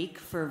sort of week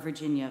for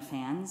Virginia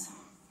fans.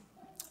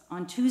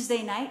 On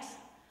Tuesday night,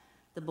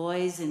 the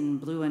boys in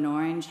blue and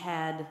orange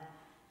had,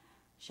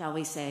 shall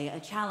we say,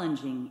 a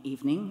challenging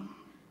evening.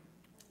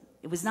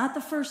 It was not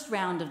the first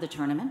round of the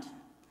tournament.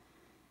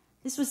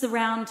 This was the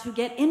round to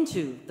get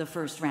into the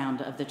first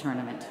round of the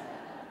tournament.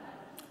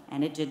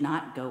 And it did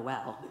not go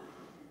well.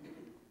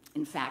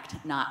 In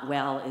fact, not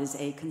well is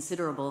a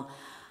considerable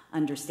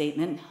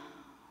understatement.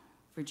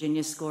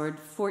 Virginia scored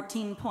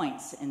 14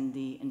 points in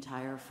the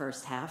entire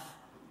first half.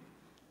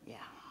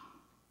 Yeah.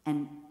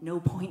 And no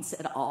points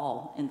at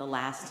all in the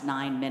last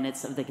 9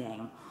 minutes of the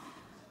game.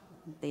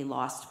 They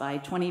lost by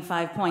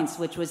 25 points,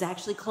 which was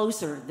actually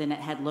closer than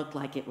it had looked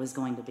like it was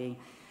going to be.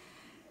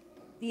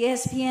 The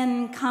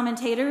ESPN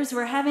commentators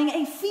were having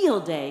a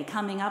field day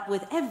coming up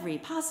with every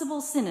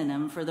possible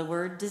synonym for the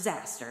word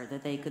disaster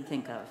that they could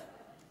think of.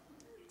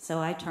 So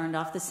I turned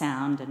off the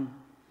sound and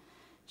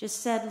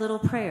just said little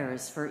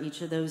prayers for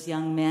each of those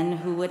young men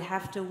who would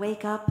have to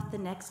wake up the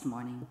next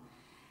morning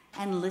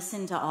and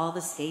listen to all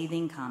the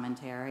scathing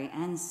commentary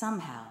and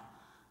somehow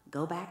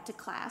go back to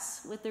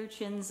class with their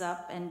chins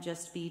up and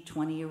just be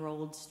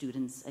 20-year-old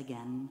students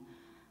again.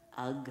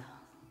 Ugh,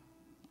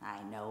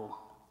 I know,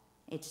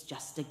 it's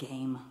just a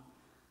game,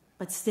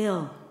 but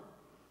still.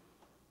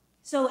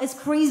 So as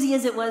crazy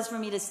as it was for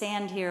me to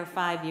stand here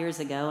 5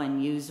 years ago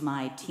and use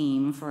my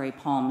team for a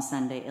Palm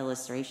Sunday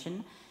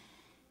illustration,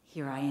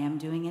 here I am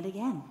doing it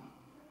again.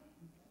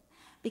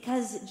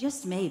 Because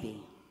just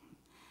maybe,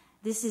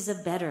 this is a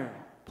better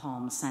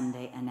Palm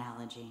Sunday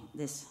analogy,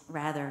 this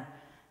rather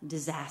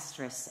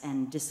disastrous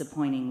and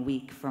disappointing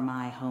week for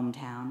my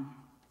hometown.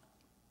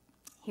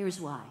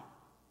 Here's why.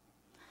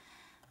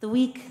 The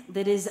week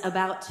that is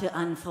about to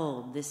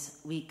unfold,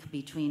 this week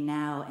between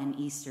now and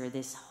Easter,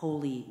 this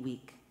Holy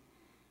Week,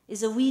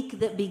 is a week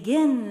that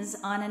begins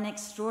on an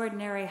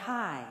extraordinary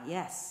high.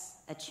 Yes,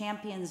 a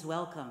champion's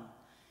welcome,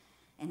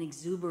 an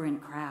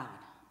exuberant crowd.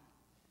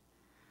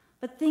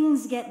 But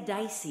things get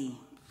dicey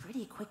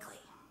pretty quickly.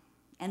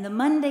 And the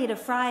Monday to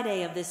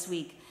Friday of this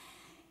week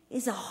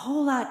is a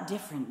whole lot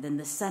different than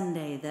the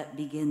Sunday that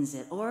begins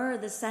it or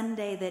the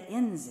Sunday that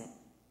ends it.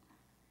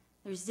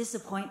 There's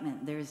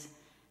disappointment, there's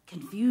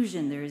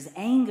confusion, there's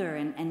anger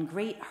and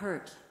great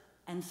hurt.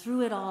 And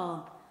through it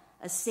all,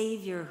 a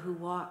Savior who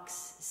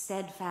walks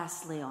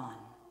steadfastly on.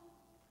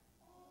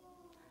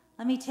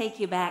 Let me take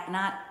you back,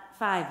 not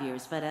 5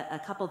 years, but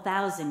a couple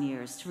thousand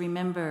years to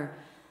remember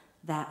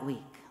that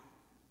week.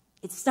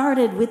 It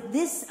started with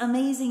this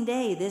amazing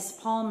day, this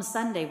Palm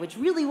Sunday, which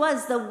really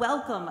was the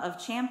welcome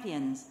of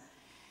champions.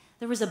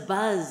 There was a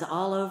buzz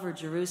all over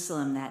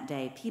Jerusalem that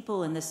day.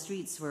 People in the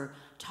streets were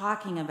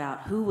talking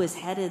about who was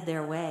headed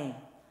their way.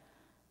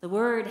 The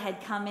word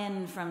had come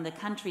in from the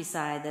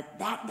countryside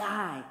that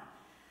guy,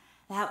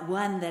 that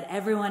one that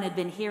everyone had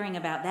been hearing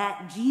about,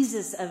 that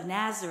Jesus of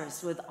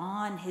Nazareth was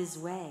on his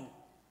way.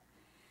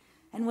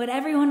 And what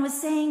everyone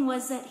was saying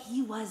was that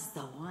he was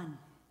the one,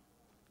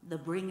 the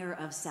bringer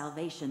of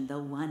salvation, the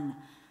one,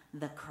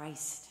 the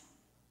Christ.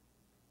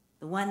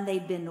 The one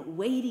they'd been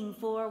waiting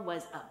for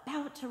was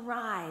about to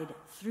ride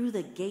through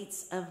the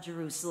gates of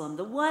Jerusalem,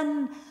 the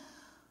one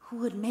who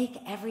would make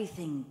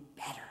everything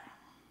better.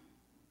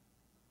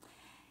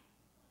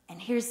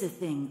 And here's the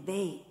thing,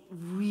 they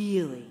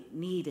really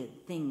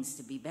needed things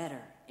to be better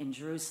in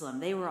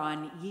Jerusalem. They were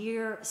on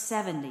year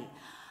 70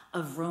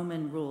 of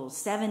Roman rule,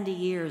 70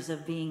 years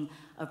of being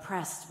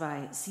oppressed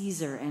by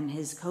Caesar and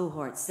his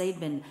cohorts.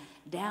 They'd been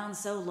down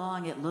so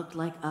long it looked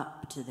like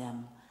up to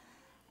them.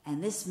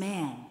 And this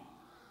man,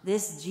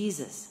 this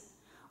Jesus,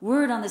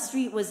 word on the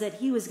street was that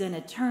he was going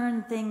to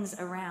turn things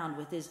around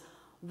with his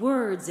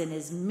words and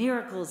his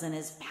miracles and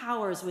his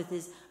powers, with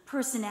his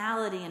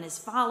personality and his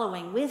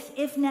following, with,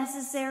 if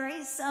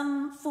necessary,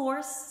 some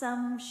force,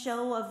 some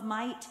show of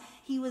might.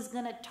 He was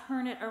going to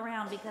turn it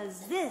around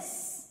because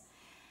this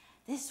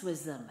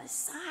was the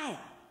Messiah.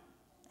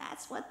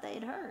 That's what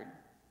they'd heard.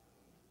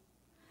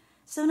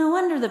 So no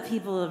wonder the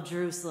people of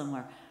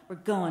Jerusalem were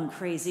going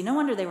crazy. No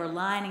wonder they were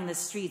lining the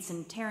streets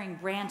and tearing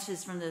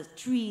branches from the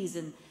trees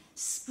and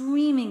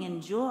screaming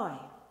in joy.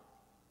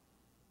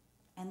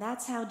 And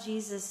that's how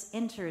Jesus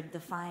entered the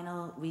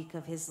final week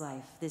of his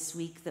life, this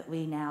week that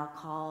we now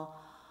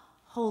call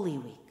Holy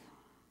Week.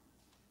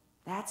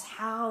 That's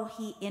how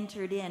he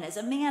entered in, as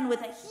a man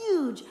with a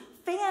huge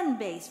fan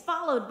base,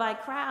 followed by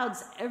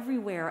crowds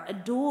everywhere,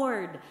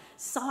 adored,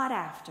 sought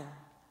after.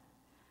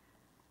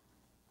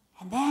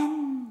 And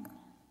then,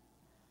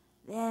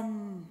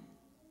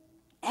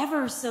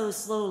 ever so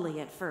slowly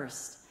at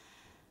first,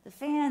 the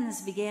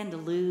fans began to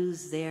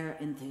lose their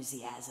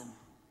enthusiasm.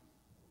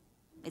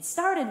 It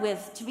started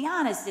with, to be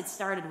honest,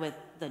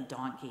 the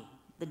donkey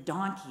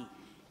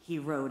he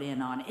rode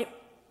in on. It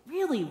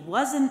really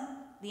wasn't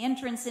the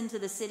entrance into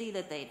the city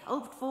that they'd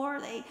hoped for.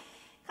 They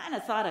kind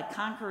of thought a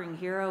conquering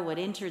hero would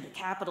enter the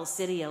capital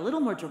city a little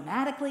more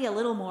dramatically, a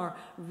little more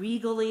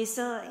regally.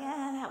 So,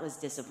 yeah, that was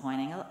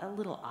disappointing, a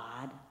little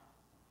odd.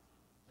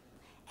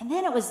 And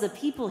then it was the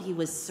people he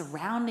was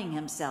surrounding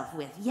himself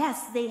with.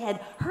 Yes, they had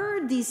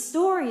heard these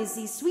stories,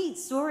 these sweet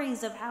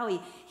stories of how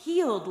he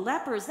healed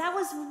lepers. That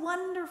was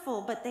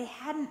wonderful, but they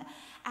hadn't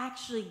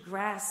actually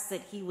grasped that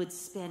he would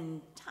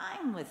spend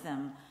time with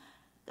them,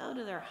 go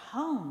to their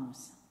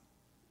homes.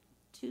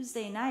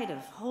 Tuesday night of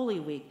Holy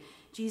Week,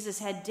 Jesus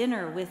had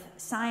dinner with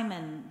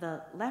Simon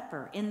the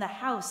leper in the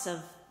house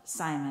of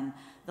Simon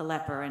the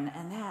leper. And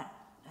that,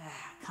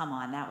 come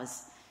on, that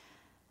was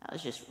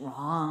just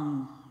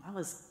wrong. That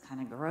was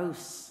kind of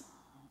gross.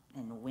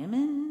 And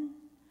women?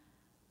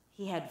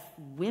 He had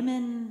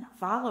women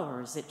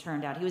followers, it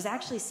turned out. He was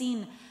actually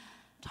seen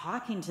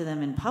talking to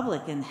them in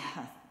public, and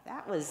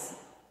that was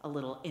a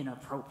little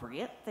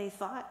inappropriate, they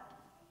thought.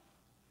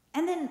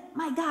 And then,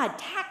 my God,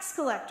 tax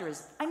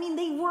collectors. I mean,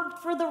 they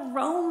worked for the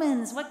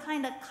Romans. What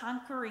kind of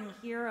conquering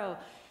hero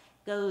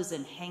goes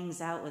and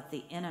hangs out with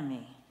the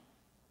enemy?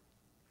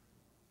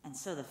 And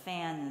so the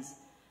fans,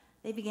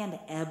 they began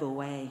to ebb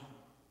away.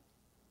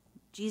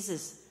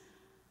 Jesus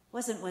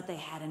wasn't what they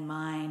had in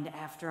mind,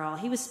 after all.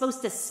 He was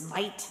supposed to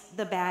smite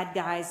the bad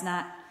guys,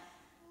 not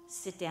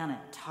sit down and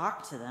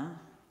talk to them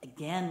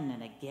again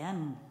and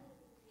again.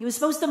 He was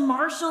supposed to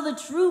marshal the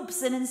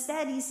troops, and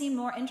instead he seemed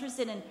more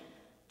interested in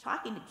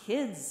talking to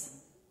kids,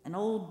 an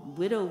old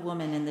widow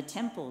woman in the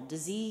temple,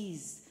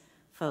 diseased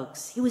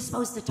folks. He was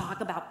supposed to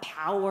talk about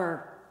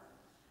power,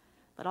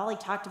 but all he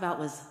talked about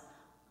was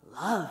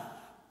love.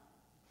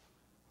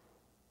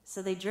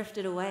 So they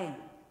drifted away,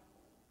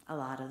 a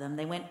lot of them.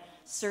 They went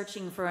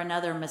searching for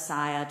another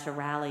Messiah to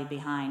rally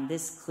behind.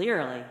 This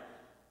clearly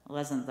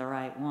wasn't the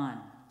right one.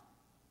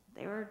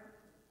 They were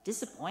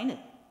disappointed,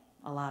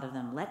 a lot of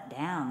them, let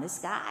down. This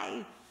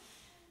guy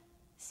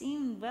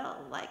seemed, well,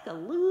 like a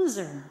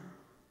loser,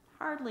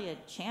 hardly a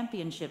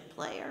championship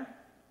player.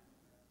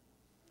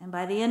 And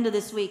by the end of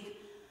this week,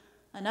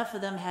 Enough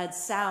of them had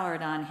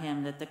soured on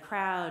him that the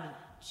crowd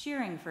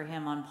cheering for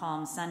him on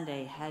Palm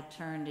Sunday had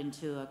turned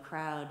into a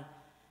crowd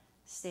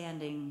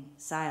standing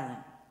silent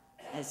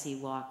as he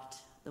walked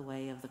the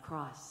way of the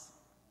cross.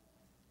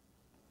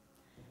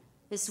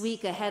 This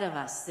week ahead of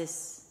us,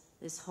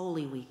 this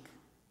Holy Week,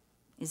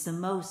 is the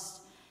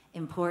most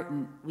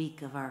important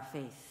week of our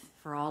faith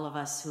for all of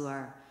us who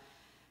are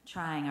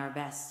trying our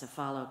best to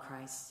follow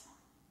Christ.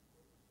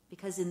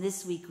 Because in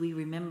this week we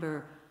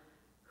remember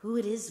who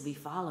it is we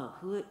follow,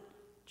 who it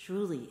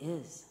truly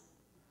is.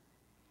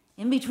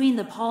 In between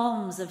the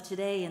palms of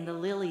today and the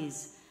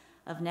lilies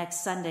of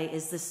next Sunday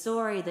is the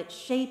story that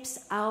shapes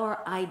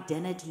our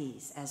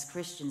identities as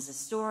Christians, a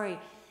story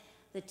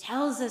that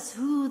tells us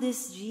who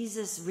this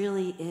Jesus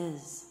really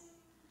is.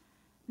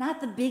 Not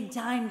the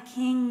big-time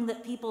king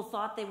that people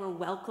thought they were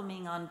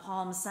welcoming on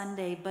Palm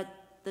Sunday, but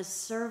the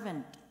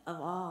servant of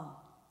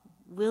all,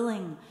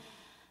 willing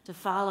to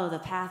follow the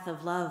path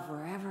of love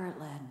wherever it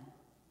led.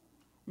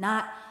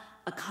 Not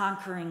a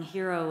conquering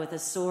hero with a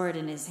sword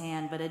in his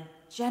hand, but a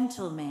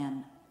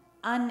gentleman,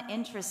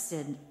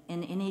 uninterested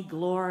in any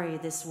glory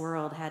this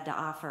world had to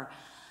offer.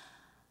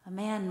 A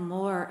man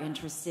more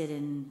interested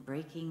in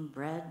breaking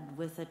bread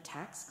with a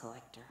tax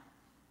collector.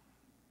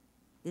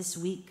 This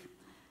week,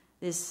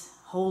 this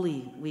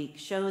Holy Week,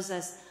 shows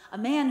us a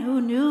man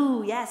who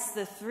knew, yes,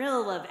 the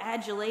thrill of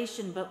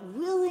adulation, but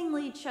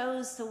willingly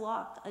chose to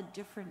walk a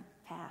different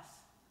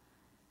path.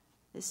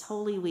 This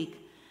Holy Week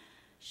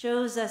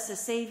shows us a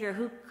Savior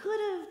who could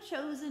have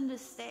chosen to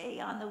stay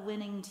on the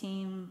winning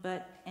team,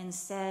 but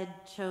instead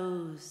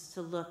chose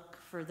to look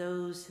for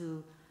those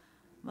who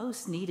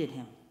most needed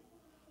him,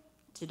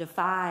 to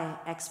defy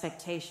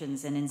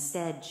expectations and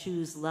instead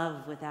choose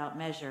love without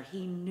measure.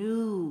 He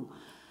knew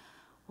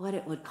what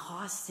it would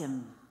cost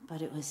him,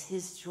 but it was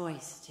his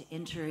choice to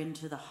enter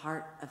into the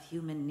heart of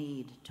human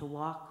need, to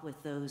walk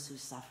with those who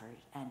suffered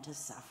and to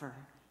suffer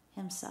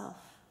himself.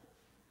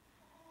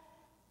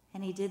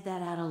 And he did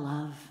that out of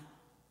love.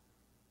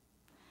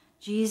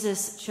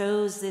 Jesus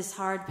chose this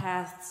hard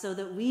path so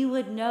that we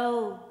would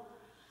know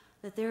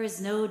that there is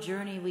no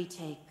journey we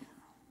take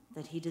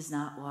that he does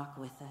not walk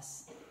with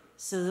us,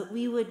 so that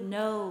we would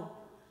know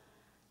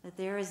that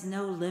there is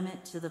no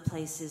limit to the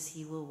places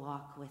he will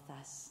walk with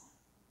us,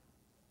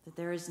 that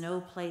there is no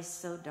place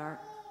so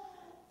dark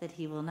that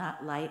he will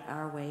not light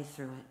our way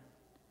through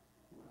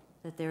it,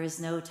 that there is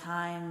no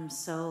time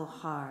so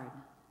hard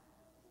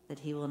that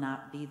he will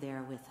not be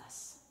there with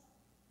us.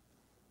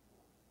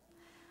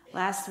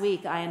 Last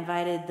week, I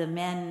invited the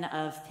men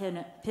of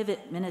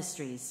Pivot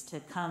Ministries to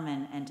come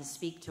and to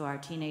speak to our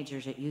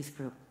teenagers at youth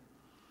group.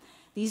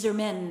 These are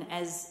men,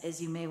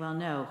 as you may well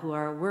know, who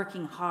are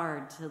working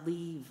hard to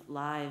leave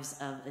lives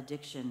of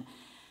addiction.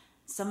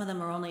 Some of them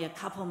are only a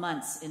couple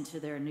months into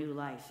their new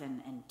life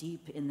and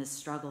deep in the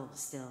struggle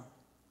still.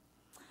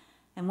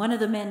 And one of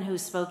the men who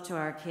spoke to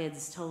our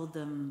kids told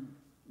them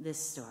this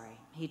story.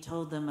 He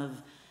told them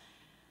of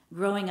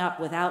growing up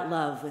without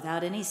love,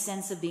 without any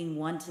sense of being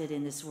wanted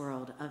in this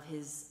world, of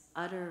his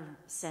utter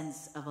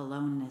sense of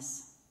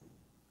aloneness.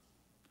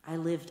 I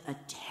lived a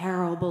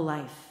terrible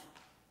life,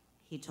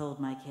 he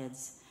told my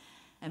kids,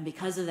 and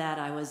because of that,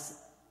 I was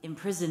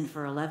imprisoned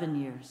for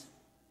 11 years.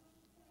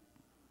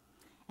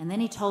 And then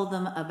he told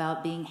them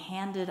about being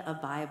handed a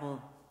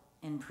Bible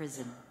in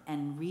prison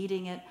and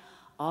reading it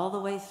all the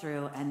way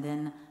through, and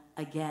then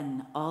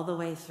again all the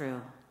way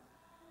through.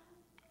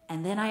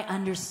 And then I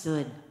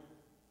understood,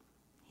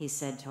 he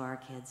said to our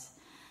kids.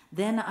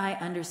 Then I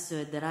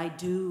understood that I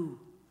do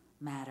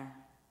matter,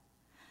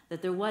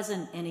 that there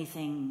wasn't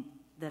anything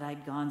that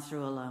I'd gone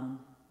through alone,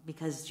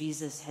 because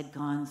Jesus had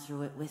gone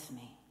through it with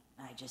me.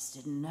 I just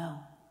didn't know.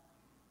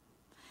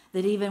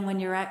 That even when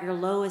you're at your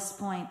lowest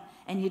point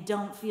and you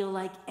don't feel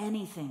like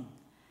anything,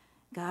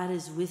 God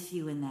is with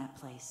you in that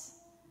place.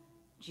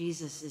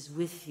 Jesus is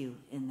with you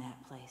in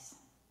that place.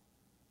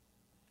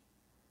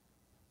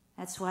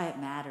 That's why it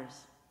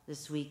matters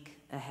this week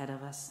ahead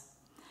of us.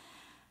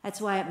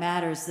 That's why it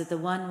matters that the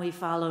one we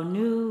follow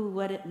knew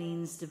what it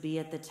means to be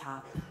at the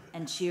top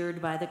and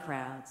cheered by the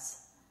crowds,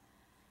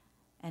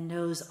 and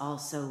knows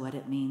also what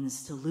it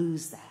means to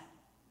lose that.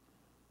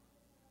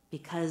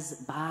 Because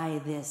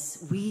by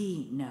this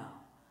we know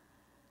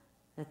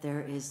that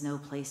there is no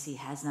place he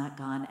has not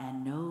gone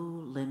and no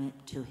limit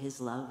to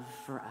his love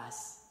for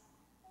us.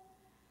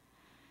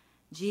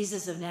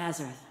 Jesus of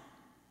Nazareth,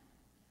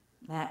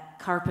 that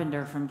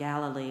carpenter from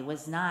Galilee,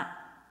 was not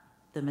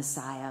the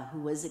Messiah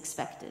who was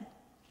expected.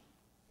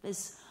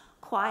 This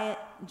quiet,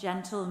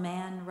 gentle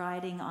man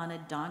riding on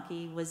a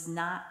donkey was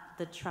not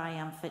the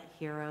triumphant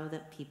hero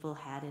that people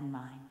had in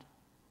mind.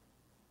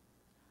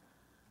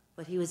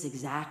 But he was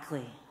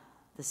exactly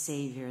the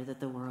Savior that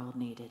the world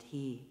needed.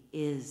 He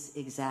is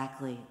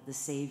exactly the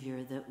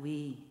Savior that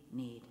we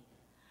need.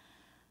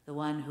 The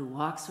one who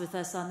walks with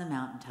us on the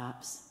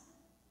mountaintops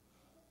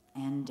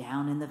and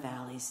down in the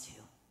valleys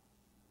too.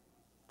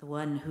 The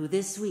one who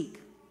this week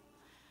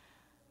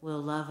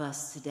will love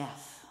us to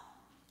death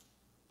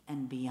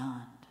and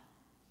beyond.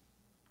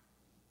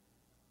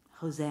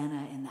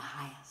 Hosanna in the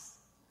highest.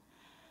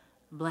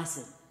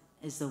 Blessed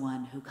is the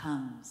one who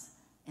comes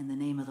in the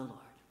name of the Lord.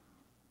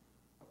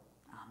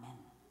 Amen.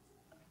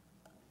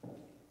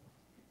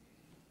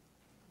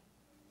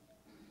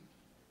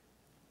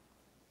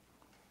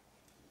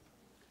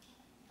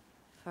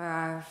 For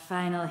our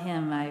final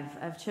hymn,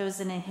 I've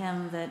chosen a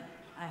hymn that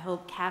I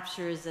hope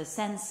captures a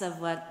sense of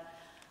what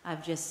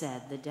I've just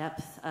said, the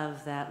depth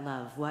of that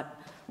love.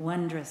 What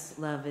wondrous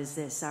love is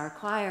this? Our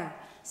choir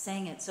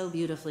sang it so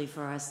beautifully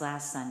for us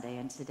last Sunday,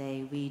 and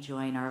today we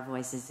join our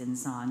voices in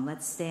song.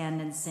 Let's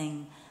stand and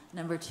sing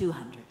number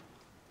 200.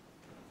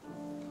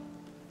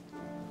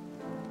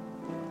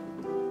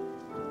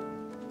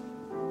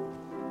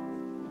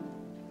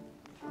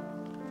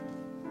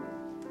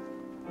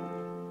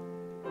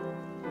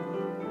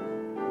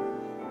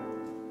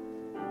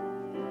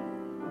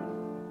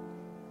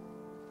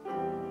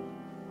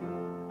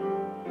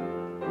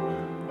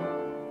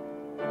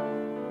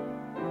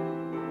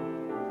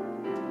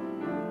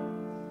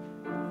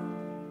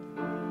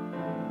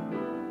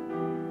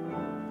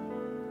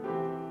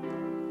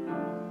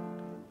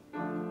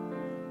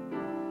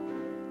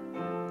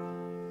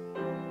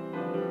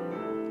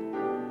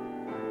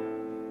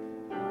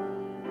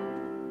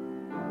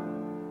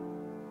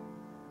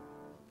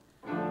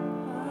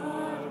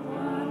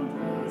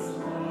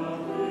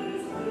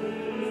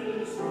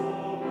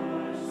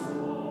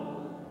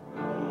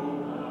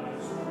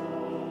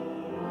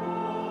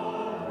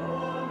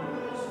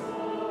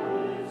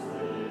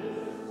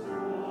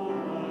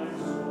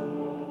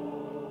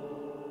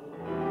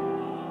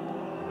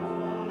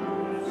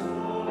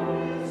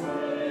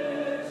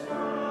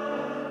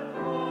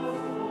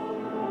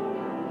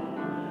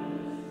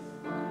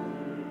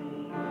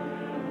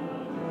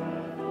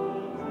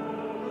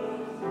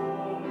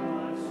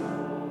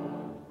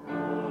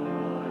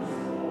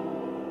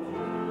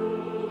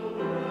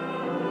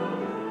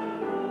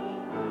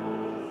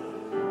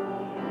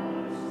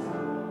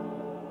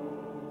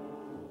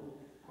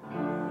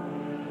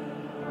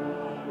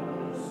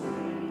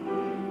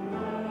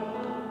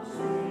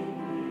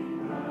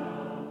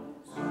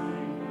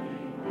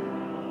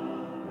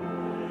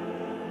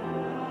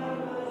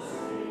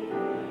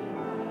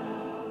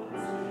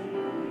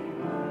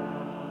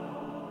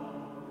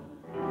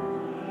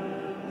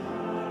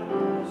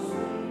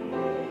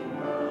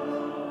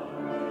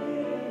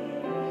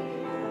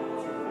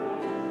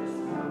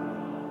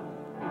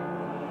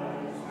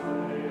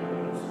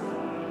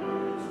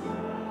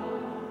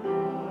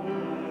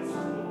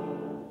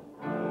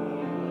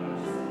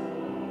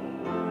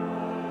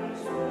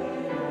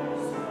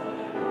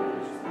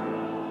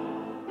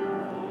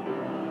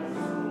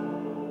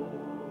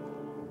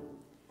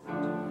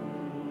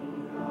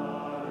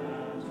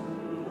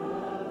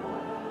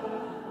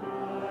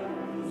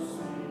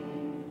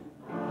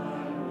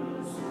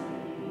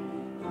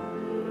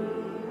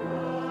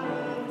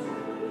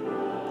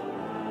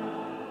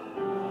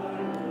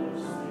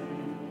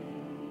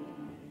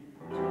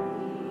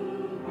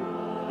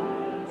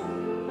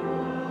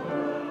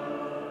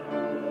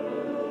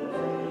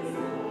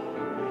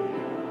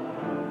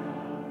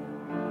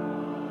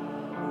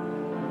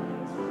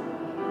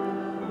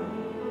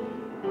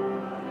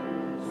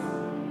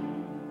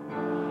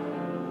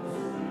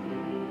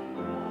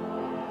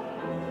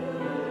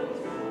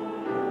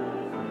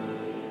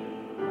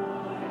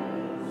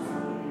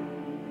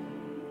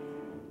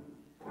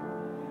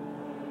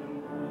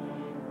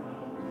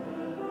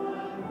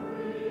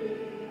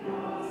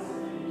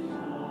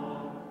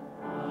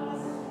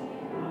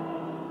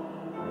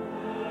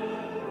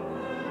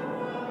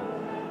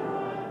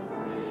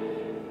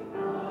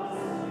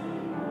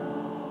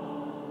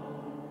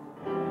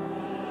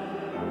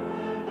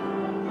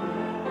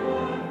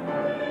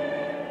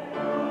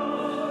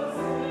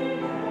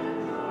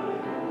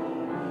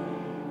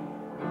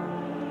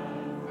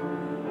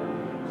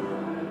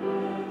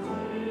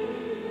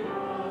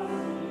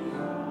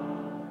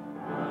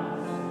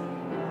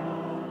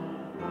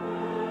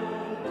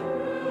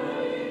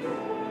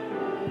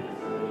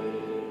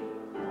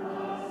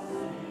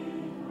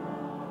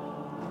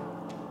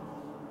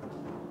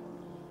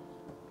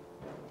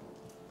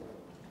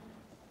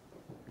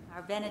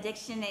 Our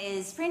benediction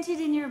is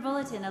printed in your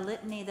bulletin, a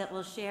litany that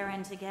we'll share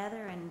in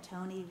together, and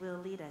Tony will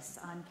lead us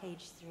on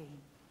page 3.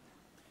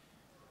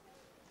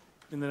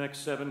 In the next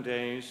 7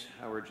 days,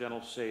 our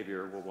gentle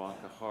Savior will walk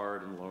a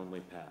hard and lonely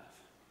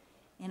path.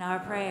 In our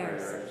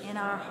prayers, in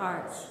our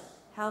hearts,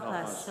 help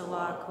us to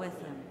walk with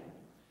him.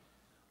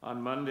 On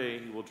Monday,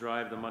 he will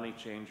drive the money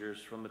changers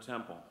from the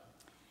temple.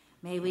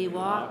 May we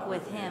walk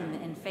with him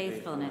in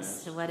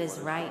faithfulness to what is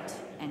right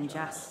and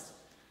just.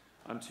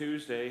 On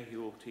Tuesday, he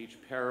will teach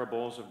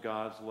parables of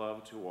God's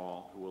love to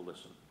all who will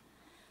listen.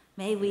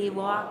 May we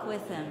walk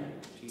with him,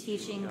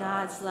 teaching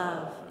God's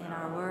love in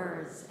our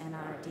words and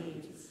our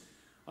deeds.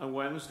 On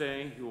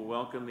Wednesday, he will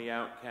welcome the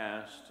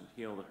outcast and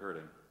heal the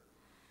hurting.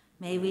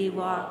 May we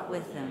walk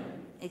with him,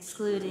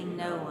 excluding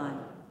no one,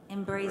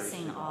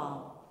 embracing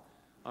all.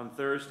 On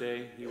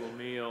Thursday, he will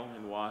kneel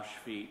and wash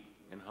feet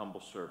in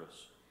humble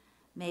service.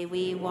 May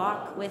we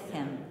walk with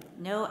him,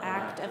 no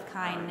act of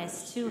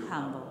kindness too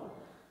humble,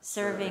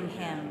 serving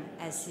him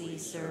as we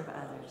serve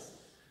others.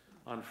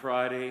 On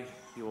Friday,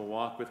 he will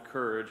walk with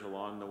courage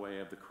along the way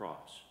of the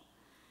cross.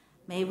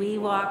 May we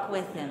walk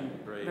with him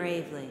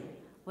bravely,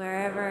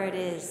 wherever it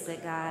is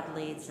that God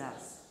leads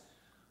us.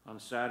 On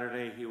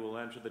Saturday, he will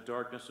enter the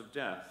darkness of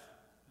death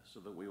so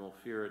that we will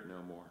fear it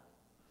no more.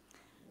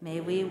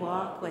 May we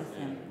walk with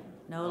him,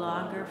 no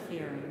longer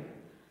fearing,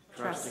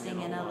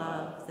 trusting in a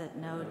love that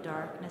no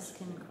darkness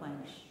can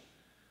quench.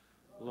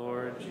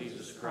 Lord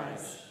Jesus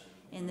Christ,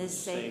 in this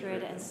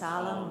sacred and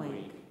solemn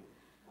week,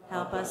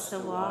 help us to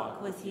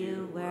walk with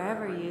you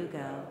wherever you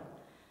go,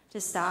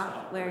 to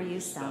stop where you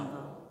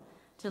stumble,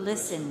 to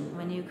listen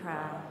when you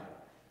cry,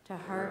 to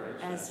hurt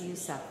as you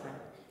suffer,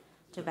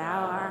 to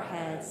bow our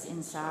heads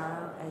in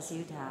sorrow as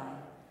you die,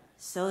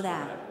 so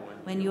that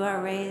when you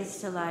are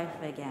raised to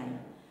life again,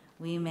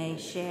 we may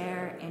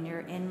share in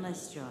your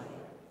endless joy.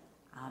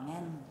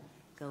 Amen.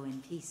 Go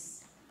in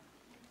peace.